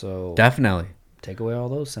know, so Definitely. take away all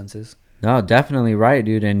those senses. No, definitely right,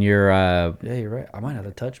 dude. And you're, Yeah, you're right. I might have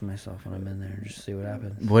to touch myself when I'm in there just to see what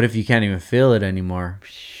happens. what if you can't even feel it anymore?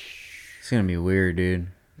 It's going to be weird, dude.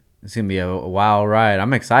 It's going to be a wild ride.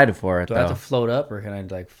 I'm excited for it, Do I have though. to float up or can I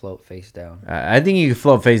like float face down? I think you can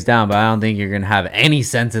float face down, but I don't think you're going to have any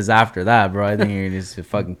senses after that, bro. I think you're going to just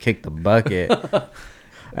fucking kick the bucket.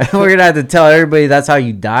 We're going to have to tell everybody that's how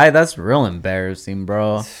you die. That's real embarrassing,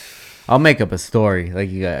 bro. I'll make up a story like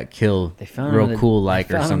you got killed They found him real in the- cool like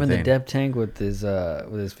they or found him something. in the depth tank with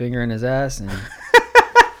his finger in his ass, and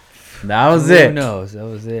That was who it. knows? That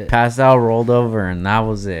was it. Passed out, rolled over, and that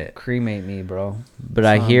was it. Cremate me, bro. But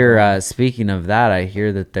I hear, speaking of that, I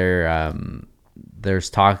hear that there's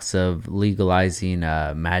talks of legalizing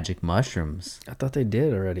magic mushrooms. I thought they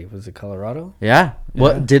did already. Was it Colorado? Yeah.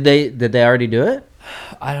 What did they already do it?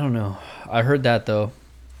 I don't know. I heard that though,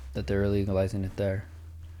 that they're legalizing it there.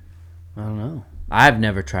 I don't know. I've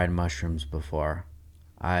never tried mushrooms before.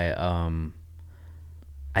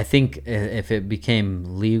 I think if it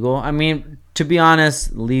became legal, I mean, to be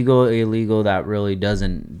honest, legal, illegal, that really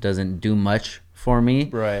doesn't do much for me.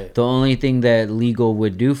 Right. The only thing that legal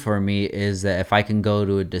would do for me is that if I can go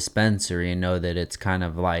to a dispensary and know that it's kind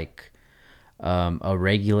of like a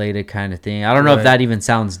regulated kind of thing. I don't know if that even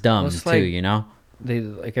sounds dumb too, like, you know? They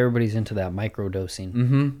like everybody's into that microdosing.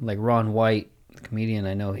 Mm-hmm. Like Ron White, the comedian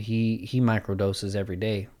I know, he microdoses every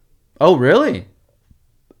day. Oh, really?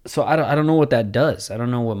 So I don't know what that does. I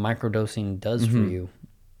don't know what microdosing does for you.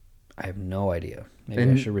 I have no idea.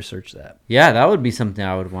 Maybe I should research that. Yeah, that would be something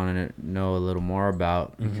I would want to know a little more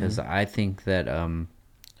about, because I think that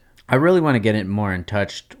I really want to get it more in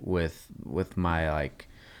touch with my like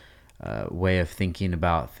way of thinking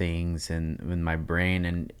about things and with my brain.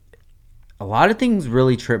 And a lot of things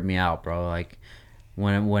really trip me out, bro. Like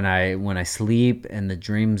when I sleep and the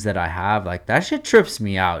dreams that I have, like that shit trips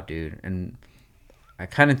me out, dude. And I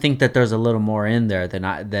kind of think that there's a little more in there than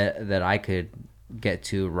that I could get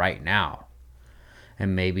to right now.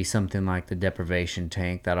 And maybe something like the deprivation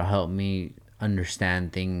tank that'll help me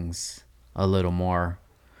understand things a little more,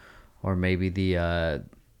 or maybe the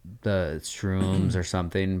shrooms or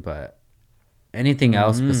something. But anything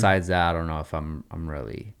else besides that, I don't know if I'm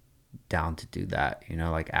really down to do that. You know,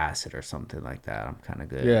 like acid or something like that. I'm kind of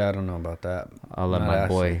good. Yeah, I don't know about that. I'll let my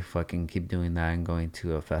boy fucking keep doing that and going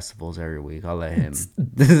to festivals every week. I'll let him.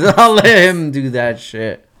 I'll let him do that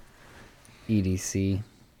shit. EDC,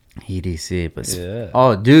 but yeah.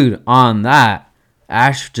 Oh, dude, on that,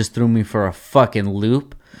 Ash just threw me for a fucking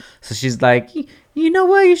loop. So she's like, you know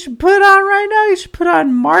what you should put on right now? You should put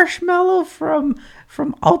on Marshmallow from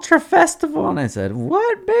Ultra Festival. And I said,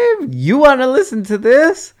 what, babe? You want to listen to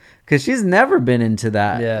this? Because she's never been into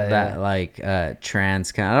that like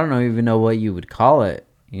trance kind. I don't even know what you would call it.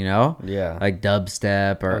 You know, like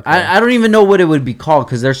dubstep or I don't even know what it would be called,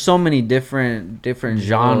 because there's so many different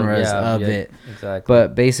genres of it. Exactly.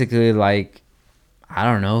 But basically, like, I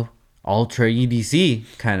don't know, ultra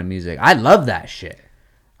EDC kind of music. I love that shit.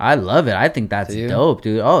 I love it. I think that's dope,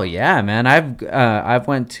 dude. Oh yeah, man. I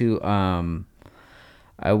went to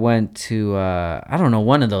I don't know,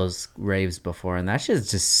 one of those raves before, and that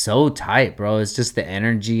shit's just so tight, bro. It's just the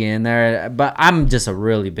energy in there. But I'm just a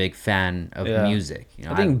really big fan of music. You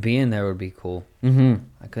know, I think being there would be cool. Mm-hmm.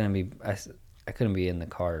 I couldn't be in the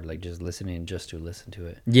car like just listening just to listen to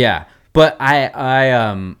it. Yeah, but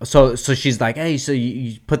so she's like, hey, so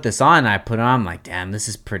you put this on? And I put it on. I'm like, damn, this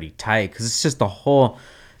is pretty tight, because it's just the whole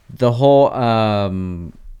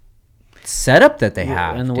setup that they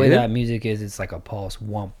have, and the way that music is, it's like a pulse,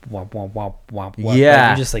 womp womp womp womp womp. Yeah,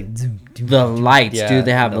 like, just like the lights, dude.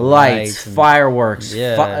 They have the lights, fireworks,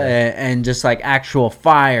 and just like actual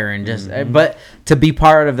fire, and just. But to be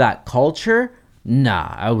part of that culture,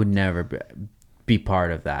 nah, I would never be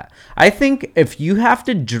part of that. I think if you have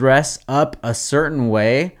to dress up a certain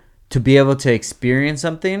way to be able to experience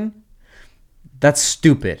something, that's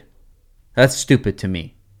stupid. That's stupid to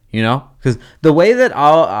me. You know, because the way that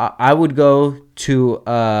I would go to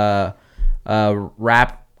a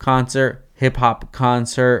rap concert, hip hop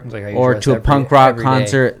concert, like or to a punk rock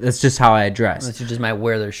concert, that's just how I dress. Unless you just might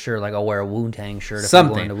wear their shirt, like I'll wear a Wu-Tang shirt.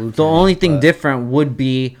 Something. If I'm going to the only thing different would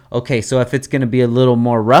be, okay, so if it's going to be a little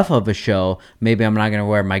more rough of a show, maybe I'm not going to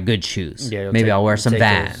wear my good shoes. Yeah, maybe I'll wear some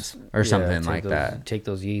Vans or something like that. Take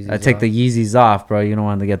those Yeezys. I take the Yeezys off, bro. You don't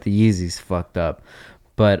want to get the Yeezys fucked up.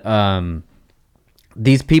 But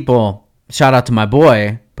these people, shout out to my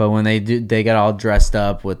boy, but when they get all dressed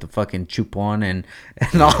up with the fucking chupon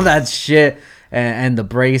and all that shit and the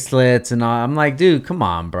bracelets and all, I'm like, dude, come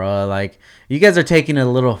on, bro. Like, you guys are taking it a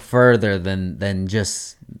little further than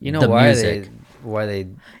just the music. Why they?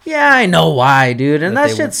 Yeah, I know why, dude. And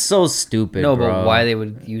that shit's so stupid, bro. But why they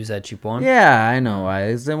would use that chupon? Yeah, I know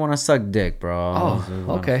why. They want to suck dick, bro. Oh,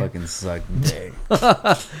 okay. Fucking suck dick.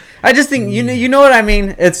 I just think, you know what I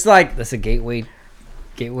mean? It's like... That's a gateway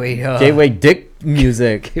dick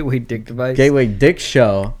music. Gateway dick device. Gateway dick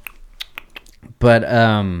show. But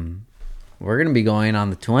we're gonna be going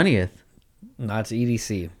on the 20th. Not to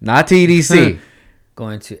EDC. Not to EDC.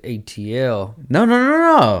 Going to ATL.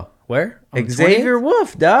 No. Where? On Xavier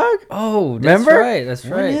Wolf, dog. Oh, that's remember? Right. That's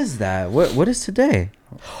right. When is that? What is today?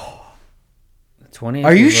 The 20th.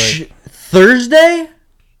 Are you Thursday?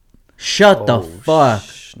 Shut the fuck.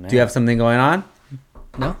 Snap. Do you have something going on?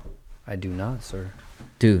 No, I do not, sir.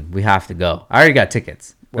 Dude, we have to go. I already got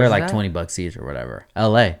tickets. They're like that? $20 each or whatever.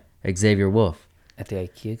 LA, Xavier Wolf. At the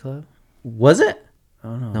IKEA Club? Was it? I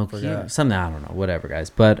don't know. No, something, I don't know. Whatever,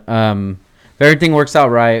 guys. But if everything works out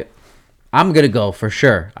right, I'm going to go for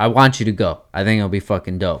sure. I want you to go. I think it'll be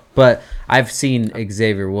fucking dope. But I've seen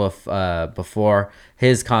Xavier Wolf before.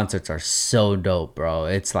 His concerts are so dope, bro.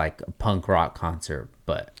 It's like a punk rock concert,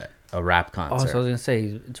 but a rap concert. Oh, so I was going to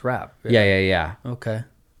say, it's rap. Yeah. Okay.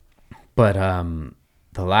 But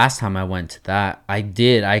the last time I went to that,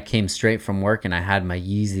 I came straight from work and I had my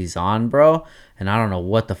Yeezys on, bro. And I don't know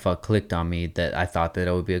what the fuck clicked on me that I thought that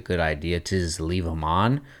it would be a good idea to just leave them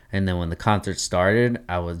on. And then when the concert started,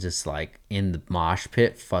 I was just like in the mosh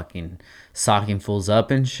pit, fucking socking fools up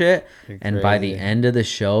and shit. And by the end of the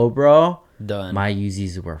show, bro, Done. my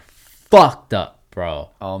Yeezys were fucked up, bro.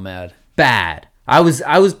 All mad. Bad. I was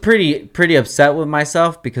pretty upset with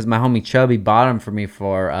myself because my homie Chubby bought them for me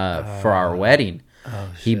for our wedding.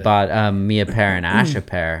 He bought me a pair and Ash a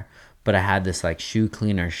pair. But I had this like shoe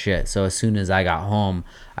cleaner shit. So as soon as I got home,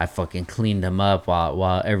 I fucking cleaned them up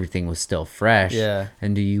while everything was still fresh. Yeah.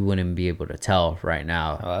 And you wouldn't be able to tell right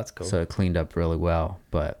now. Oh, that's cool. So it cleaned up really well.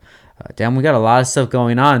 But damn, we got a lot of stuff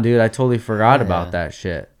going on, dude. I totally forgot about that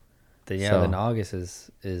shit. Then August is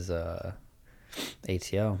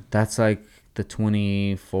ATL. That's like the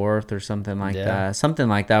 24th or something like that. Something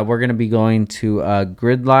like that. We're gonna be going to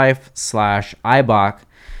Grid Life / IBOC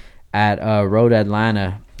at Road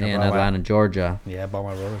Atlanta. In Atlanta, Georgia. Yeah, I bought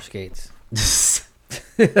my roller skates.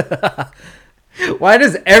 Why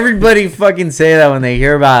does everybody fucking say that when they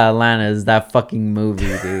hear about Atlanta? Is that fucking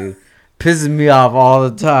movie, dude? Pisses me off all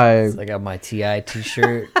the time. I got my TI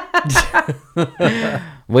t-shirt.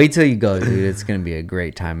 Wait till you go, dude. It's gonna be a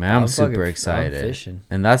great time, man. I'm super excited. I'm fishing.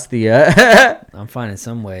 And that's the I'm finding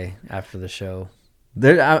some way after the show.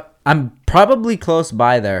 I'm probably close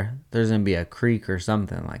by there. There's gonna be a creek or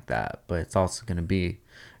something like that, but it's also gonna be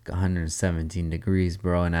 117 degrees,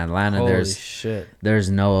 bro. In Atlanta, Holy shit. There's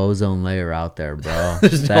no ozone layer out there, bro.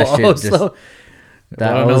 There's that no shit ozone.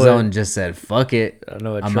 That ozone just said, "Fuck it, I don't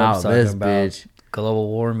know what I'm Trump's out talking this about. bitch." Global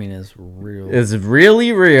warming is real. It's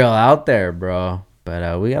really real out there, bro.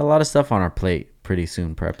 But we got a lot of stuff on our plate pretty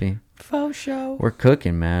soon, Preppy. Faux show. We're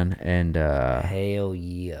cooking, man, and Hell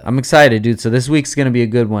yeah. I'm excited, dude. So this week's gonna be a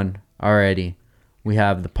good one already. We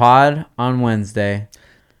have the pod on Wednesday,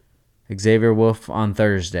 Xavier Wolf on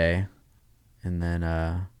Thursday, and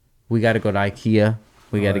then we got to go to IKEA.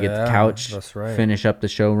 We got to get the couch, that's right. finish up the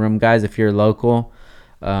showroom. Guys, if you're local,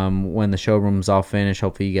 when the showroom's all finished,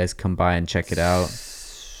 hopefully you guys come by and check it out.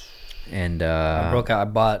 And I broke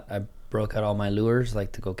out all my lures,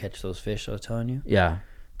 like to go catch those fish I was telling you. Yeah.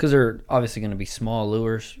 Because they're obviously going to be small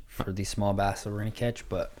lures for these small bass that we're going to catch,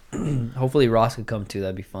 but hopefully Ross could come too.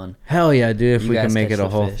 That'd be fun. Hell yeah, dude. If You we guys can make catch it a the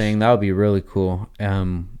whole fish. thing, that would be really cool.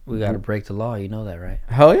 We got to break the law. You know that, right?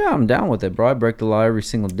 Hell yeah, I'm down with it, bro. I break the law every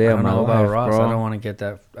single day I of don't my know life, about Ross. bro. I don't want to get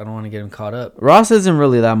that. I don't want to get him caught up. Ross isn't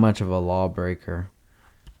really that much of a lawbreaker.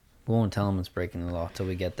 We won't tell him it's breaking the law till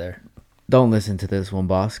we get there. Don't listen to this one,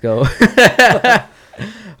 Bosco.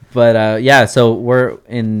 But yeah, so we're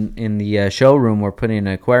in the showroom. We're putting an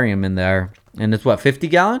aquarium in there, and it's what, 50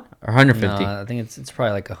 gallon or 150? No, I think it's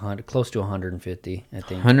probably like 100, close to 150. I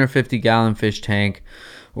think 150 gallon fish tank.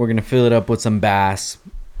 We're gonna fill it up with some bass,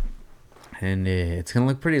 and it's gonna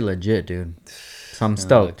look pretty legit, dude. So I'm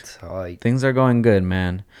stoked. Things are going good,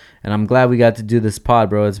 man, and I'm glad we got to do this pod,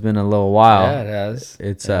 bro. It's been a little while. Yeah, it has.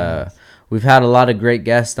 It's we've had a lot of great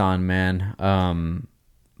guests on, man.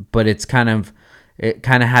 But it kind of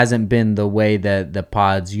hasn't been the way that the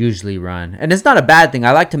pods usually run, and it's not a bad thing.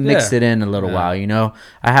 I like to mix it in a little while, you know.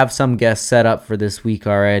 I have some guests set up for this week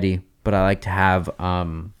already, but I like to have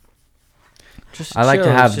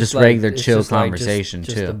Just regular chill conversation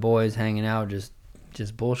just too. The boys hanging out, just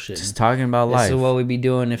bullshitting. Just talking about life. This is what we'd be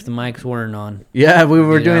doing if the mics weren't on. Yeah, we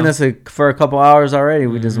were doing know? this for a couple hours already.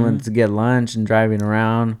 We just went to get lunch and driving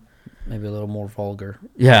around. Maybe a little more vulgar.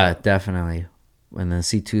 Yeah, definitely. And then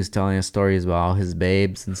C2's telling us stories about all his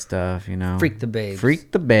babes and stuff, you know. Freak the babes.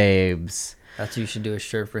 Freak the babes. That's what you should do a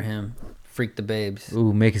shirt for him. Freak the babes.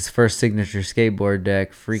 Ooh, make his first signature skateboard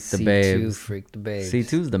deck. Freak the C2, babes. Freak the babes.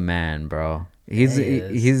 C2's the man, bro. Yeah, he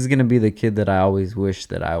is. He's gonna be the kid that I always wish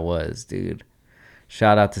that I was, dude.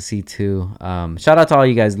 Shout out to C2. Shout out to all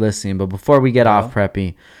you guys listening. But before we get off,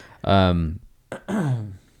 Preppy,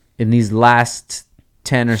 in these last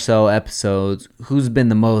 10 or so episodes, who's been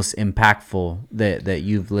the most impactful that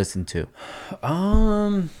you've listened to?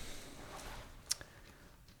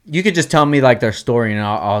 You could just tell me like their story, and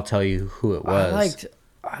I'll tell you who it was.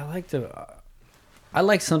 I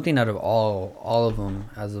like something out of all of them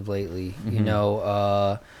as of lately. You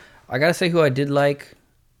know, I gotta say who I did like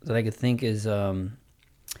that I could think is your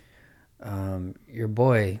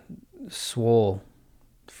boy Swole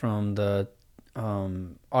from the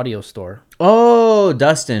audio store. Oh,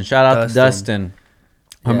 Dustin! Shout out to Dustin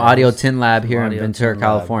from Audio Tin Lab here in Audio Ventura, Tin Lab.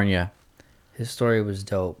 California. His story was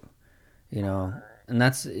dope, you know, and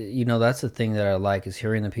that's the thing that I like is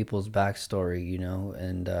hearing the people's backstory, you know,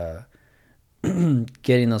 and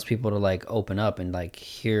getting those people to like open up and like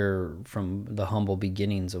hear from the humble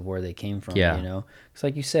beginnings of where they came from. Yeah. You know, it's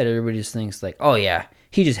like you said, everybody just thinks like, oh yeah,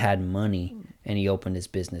 he just had money and he opened his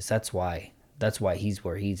business. That's why that's why he's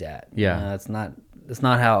where he's at. Yeah. That's not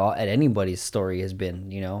how at anybody's story has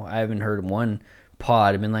been. I haven't heard one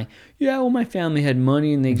pod have been like, yeah, well, my family had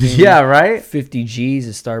money and they gave me right. 50 G's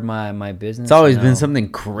to start my business. It's always been something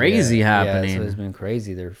crazy happening. Yeah, it's always been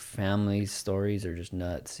crazy. Their family stories are just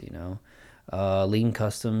nuts. Lean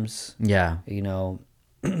Customs. Yeah.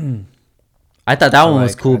 I thought that one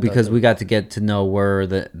was cool because we got to get to know where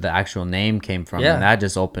the actual name came from. Yeah. And that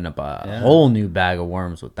just opened up a whole new bag of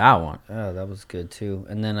worms with that one. Oh, that was good too.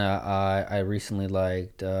 And then I recently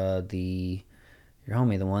liked your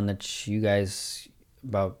homie, the one that you guys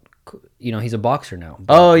about. He's a boxer now.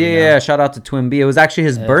 But, yeah. Shout out to Twin B. It was actually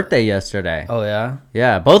his birthday yesterday. Oh yeah.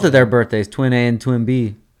 Yeah, both of their birthdays, Twin A and Twin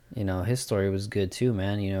B. His story was good too,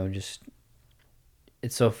 man. Just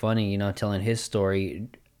it's so funny, telling his story.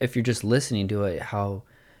 If you're just listening to it, how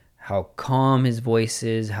calm his voice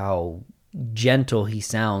is, how gentle he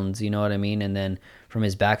sounds, you know what I mean? And then from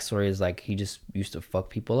his backstory is like he just used to fuck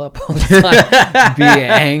people up all the time, be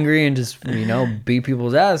angry and just beat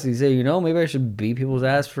people's ass. He said, maybe I should beat people's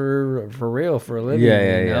ass for real, for a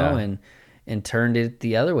living, and turned it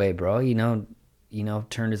the other way, bro.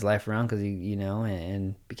 Turned his life around because he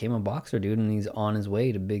and became a boxer, dude, and he's on his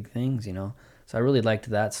way to big things, So I really liked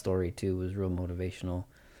that story too. It was real motivational.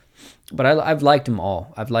 But I've liked them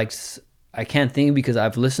all. I can't think because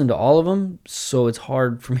I've listened to all of them, so it's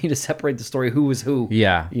hard for me to separate the story who was who.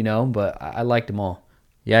 Yeah. But I liked them all.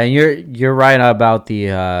 Yeah, and you're right about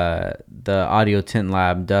the Audio Tint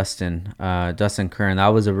Lab, Dustin Kern. That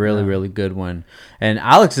was a really good one. And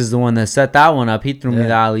Alex is the one that set that one up. He threw me the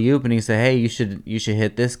alley-oop and he said, "Hey, you should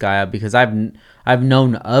hit this guy up," because I've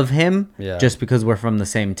known of him just because we're from the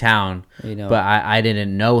same town. But I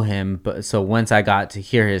didn't know him. But so once I got to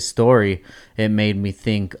hear his story, it made me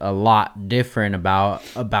think a lot different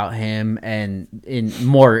about him and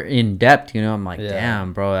more in depth. I'm like,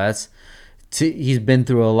 damn, bro, he's been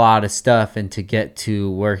through a lot of stuff, and to get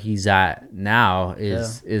to where he's at now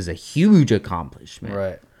is a huge accomplishment.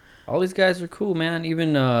 Right. All these guys are cool, man.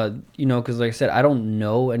 Even because like I said, I don't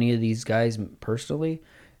know any of these guys personally.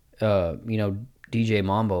 DJ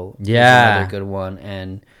Mambo is another good one,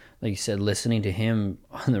 and like you said, listening to him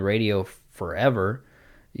on the radio forever,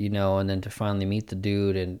 and then to finally meet the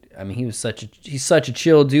dude, and I mean he's such a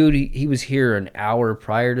chill dude. He was here an hour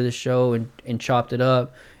prior to the show and chopped it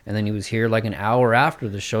up. And then he was here like an hour after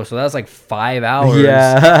the show. So that's like 5 hours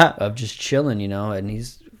of just chilling, and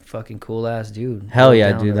he's a fucking cool ass dude. Hell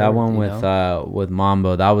yeah, dude. That one with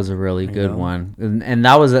Mambo, that was a really good one. And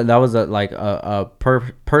that was a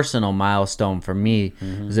personal milestone for me,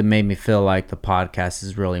 because it made me feel like the podcast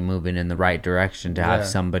is really moving in the right direction to have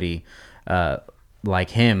somebody like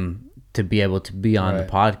him to be able to be on the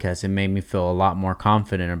podcast. It made me feel a lot more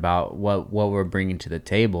confident about what we're bringing to the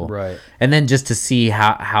table. Right. And then just to see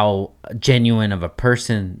how genuine of a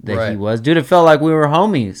person that he was. Dude, it felt like we were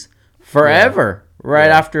homies forever.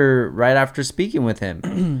 After speaking with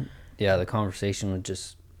him. Yeah, the conversation would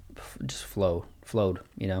just flowed.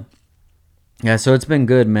 Yeah, so it's been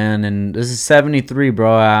good, man. And this is 73,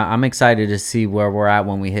 bro. I'm excited to see where we're at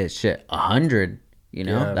when we hit 100.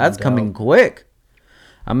 That's coming quick.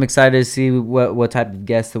 I'm excited to see what type of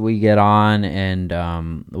guests that we get on, and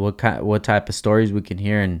what type of stories we can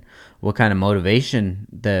hear, and what kind of motivation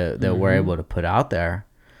that we're able to put out there.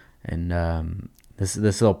 And this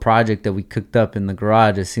little project that we cooked up in the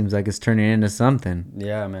garage, it seems like it's turning into something.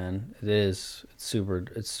 Yeah, man, it is. It's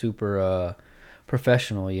super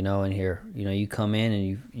professional, in here. You come in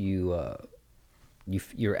and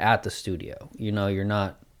you're at the studio. You're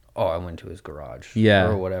not. Oh, I went to his garage.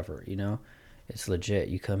 Or whatever. It's legit.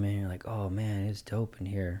 You come in, you're like, oh man, it's dope in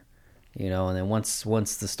here, and then once the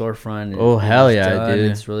storefront, done, dude,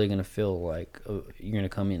 it's really gonna feel like you're gonna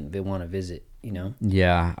come in. They want to visit,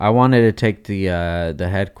 Yeah, I wanted to take the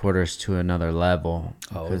headquarters to another level,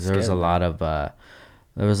 because there was a lot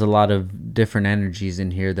of different energies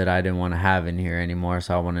in here that I didn't want to have in here anymore.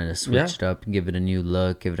 So I wanted to switch it up and give it a new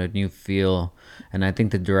look, give it a new feel, and I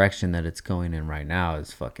think the direction that it's going in right now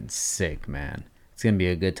is fucking sick, man. It's going to be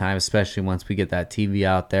a good time, especially once we get that TV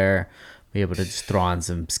out there, be able to just throw on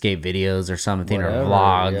some skate videos or something, or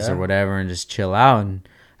vlogs or whatever, and just chill out and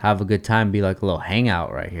have a good time, be like a little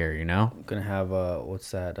hangout right here, I'm going to have,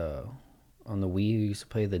 what's that, on the Wii, you used to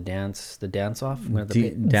play the dance off?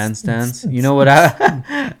 Dance? You know what?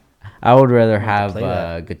 I would rather have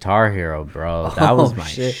Guitar Hero, bro. That was my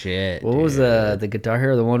shit. What was the Guitar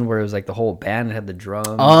Hero? The one where it was like the whole band had the drums.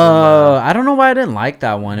 Oh, I don't know why I didn't like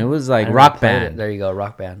that one. It was like Rock Band. There you go,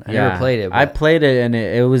 Rock Band. I never played it. I played it, and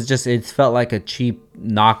it was just, it felt like a cheap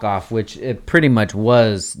knockoff, which it pretty much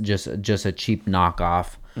was just a cheap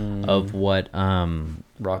knockoff of what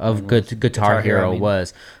Rock Guitar Hero I mean.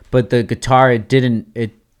 was, but the guitar it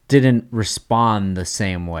didn't respond the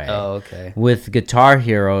same way. Oh, okay. With Guitar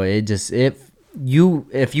Hero, if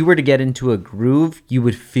you were to get into a groove, you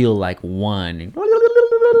would feel like one.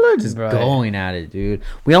 Just Right. going at it, dude.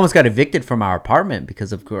 We almost got evicted from our apartment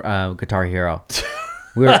because of Guitar Hero.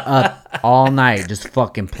 We were up all night just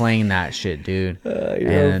fucking playing that shit, dude.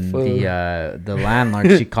 And the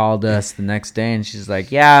landlord, she called us the next day and she's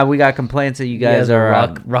like, "Yeah, we got complaints that you guys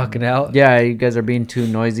are rocking out. Yeah, you guys are being too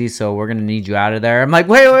noisy, so we're gonna need you out of there." I'm like,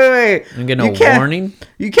 wait. You get no warning.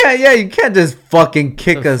 You can't just fucking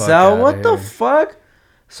kick us fuck out. outta What the here. fuck?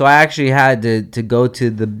 So I actually had to go to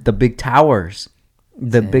the big towers.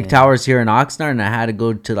 The big towers here in Oxnard, and I had to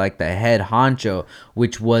go to like the head honcho,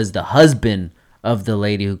 which was the husband of the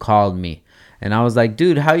lady who called me. And I was like,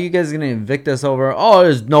 "Dude, how you guys gonna evict us over? Oh,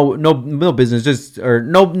 there's no business, just or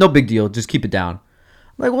no big deal, just keep it down."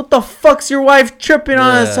 I'm like, what the fuck's your wife tripping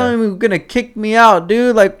on us, telling me you're gonna kick me out,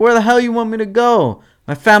 dude? Like, where the hell you want me to go?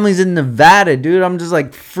 My family's in Nevada, dude. I'm just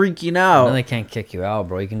like freaking out. Then they can't kick you out,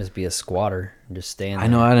 bro. You can just be a squatter and just stay in there. I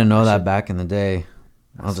know. I didn't know that back in the day.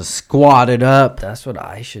 I was just squatted up. That's what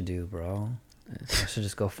I should do, bro. I should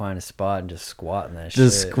just go find a spot and just squat in that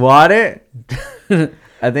Just shit. squat it.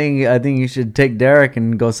 I think you should take Derek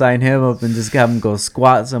and go sign him up and just have him go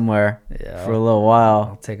squat somewhere for a little while.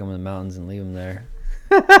 I'll take him in the mountains and leave him there.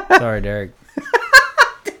 Sorry, Derek.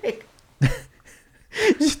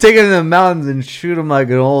 Just take him to the mountains and shoot him like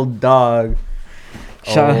an old dog.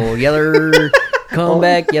 Oh, Yeller. Come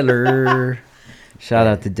back, Yeller. Shout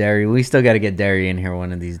out to Derry. We still got to get Derry in here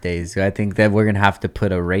one of these days. I think that we're going to have to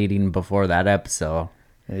put a rating before that episode.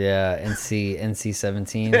 Yeah, NC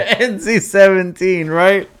 17. NC-17,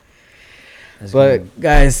 right? That's But good.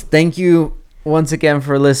 guys, thank you once again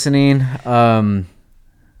for listening. Time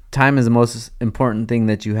is the most important thing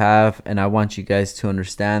that you have, and I want you guys to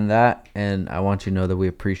understand that, and I want you to know that we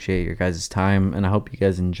appreciate your guys' time, and I hope you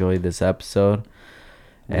guys enjoyed this episode.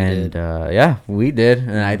 We did,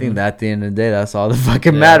 and I think that at the end of the day, that's all that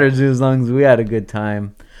fucking matters, as long as we had a good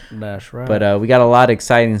time. That's right. But we got a lot of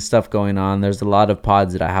exciting stuff going on. There's a lot of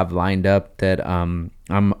pods that I have lined up that I'm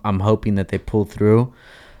hoping that they pull through,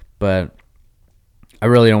 but I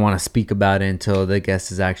really don't want to speak about it until the guest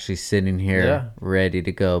is actually sitting here ready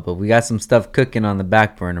to go. But we got some stuff cooking on the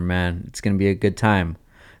back burner, man. It's gonna be a good time.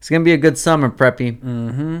 It's gonna be a good summer, Preppy.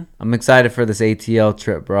 Mm-hmm. I'm excited for this ATL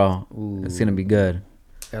trip, bro. Ooh. It's gonna be good.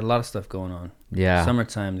 Got a lot of stuff going on. Yeah.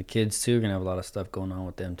 Summertime. The kids, too, are going to have a lot of stuff going on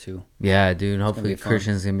with them, too. Yeah, dude. Hopefully be fun.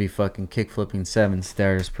 Christian's going to be fucking kickflipping 7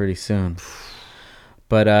 stairs pretty soon.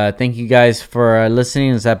 But thank you guys for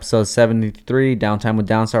listening. This is episode 73, Downtime with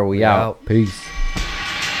Downstar. We out. Peace.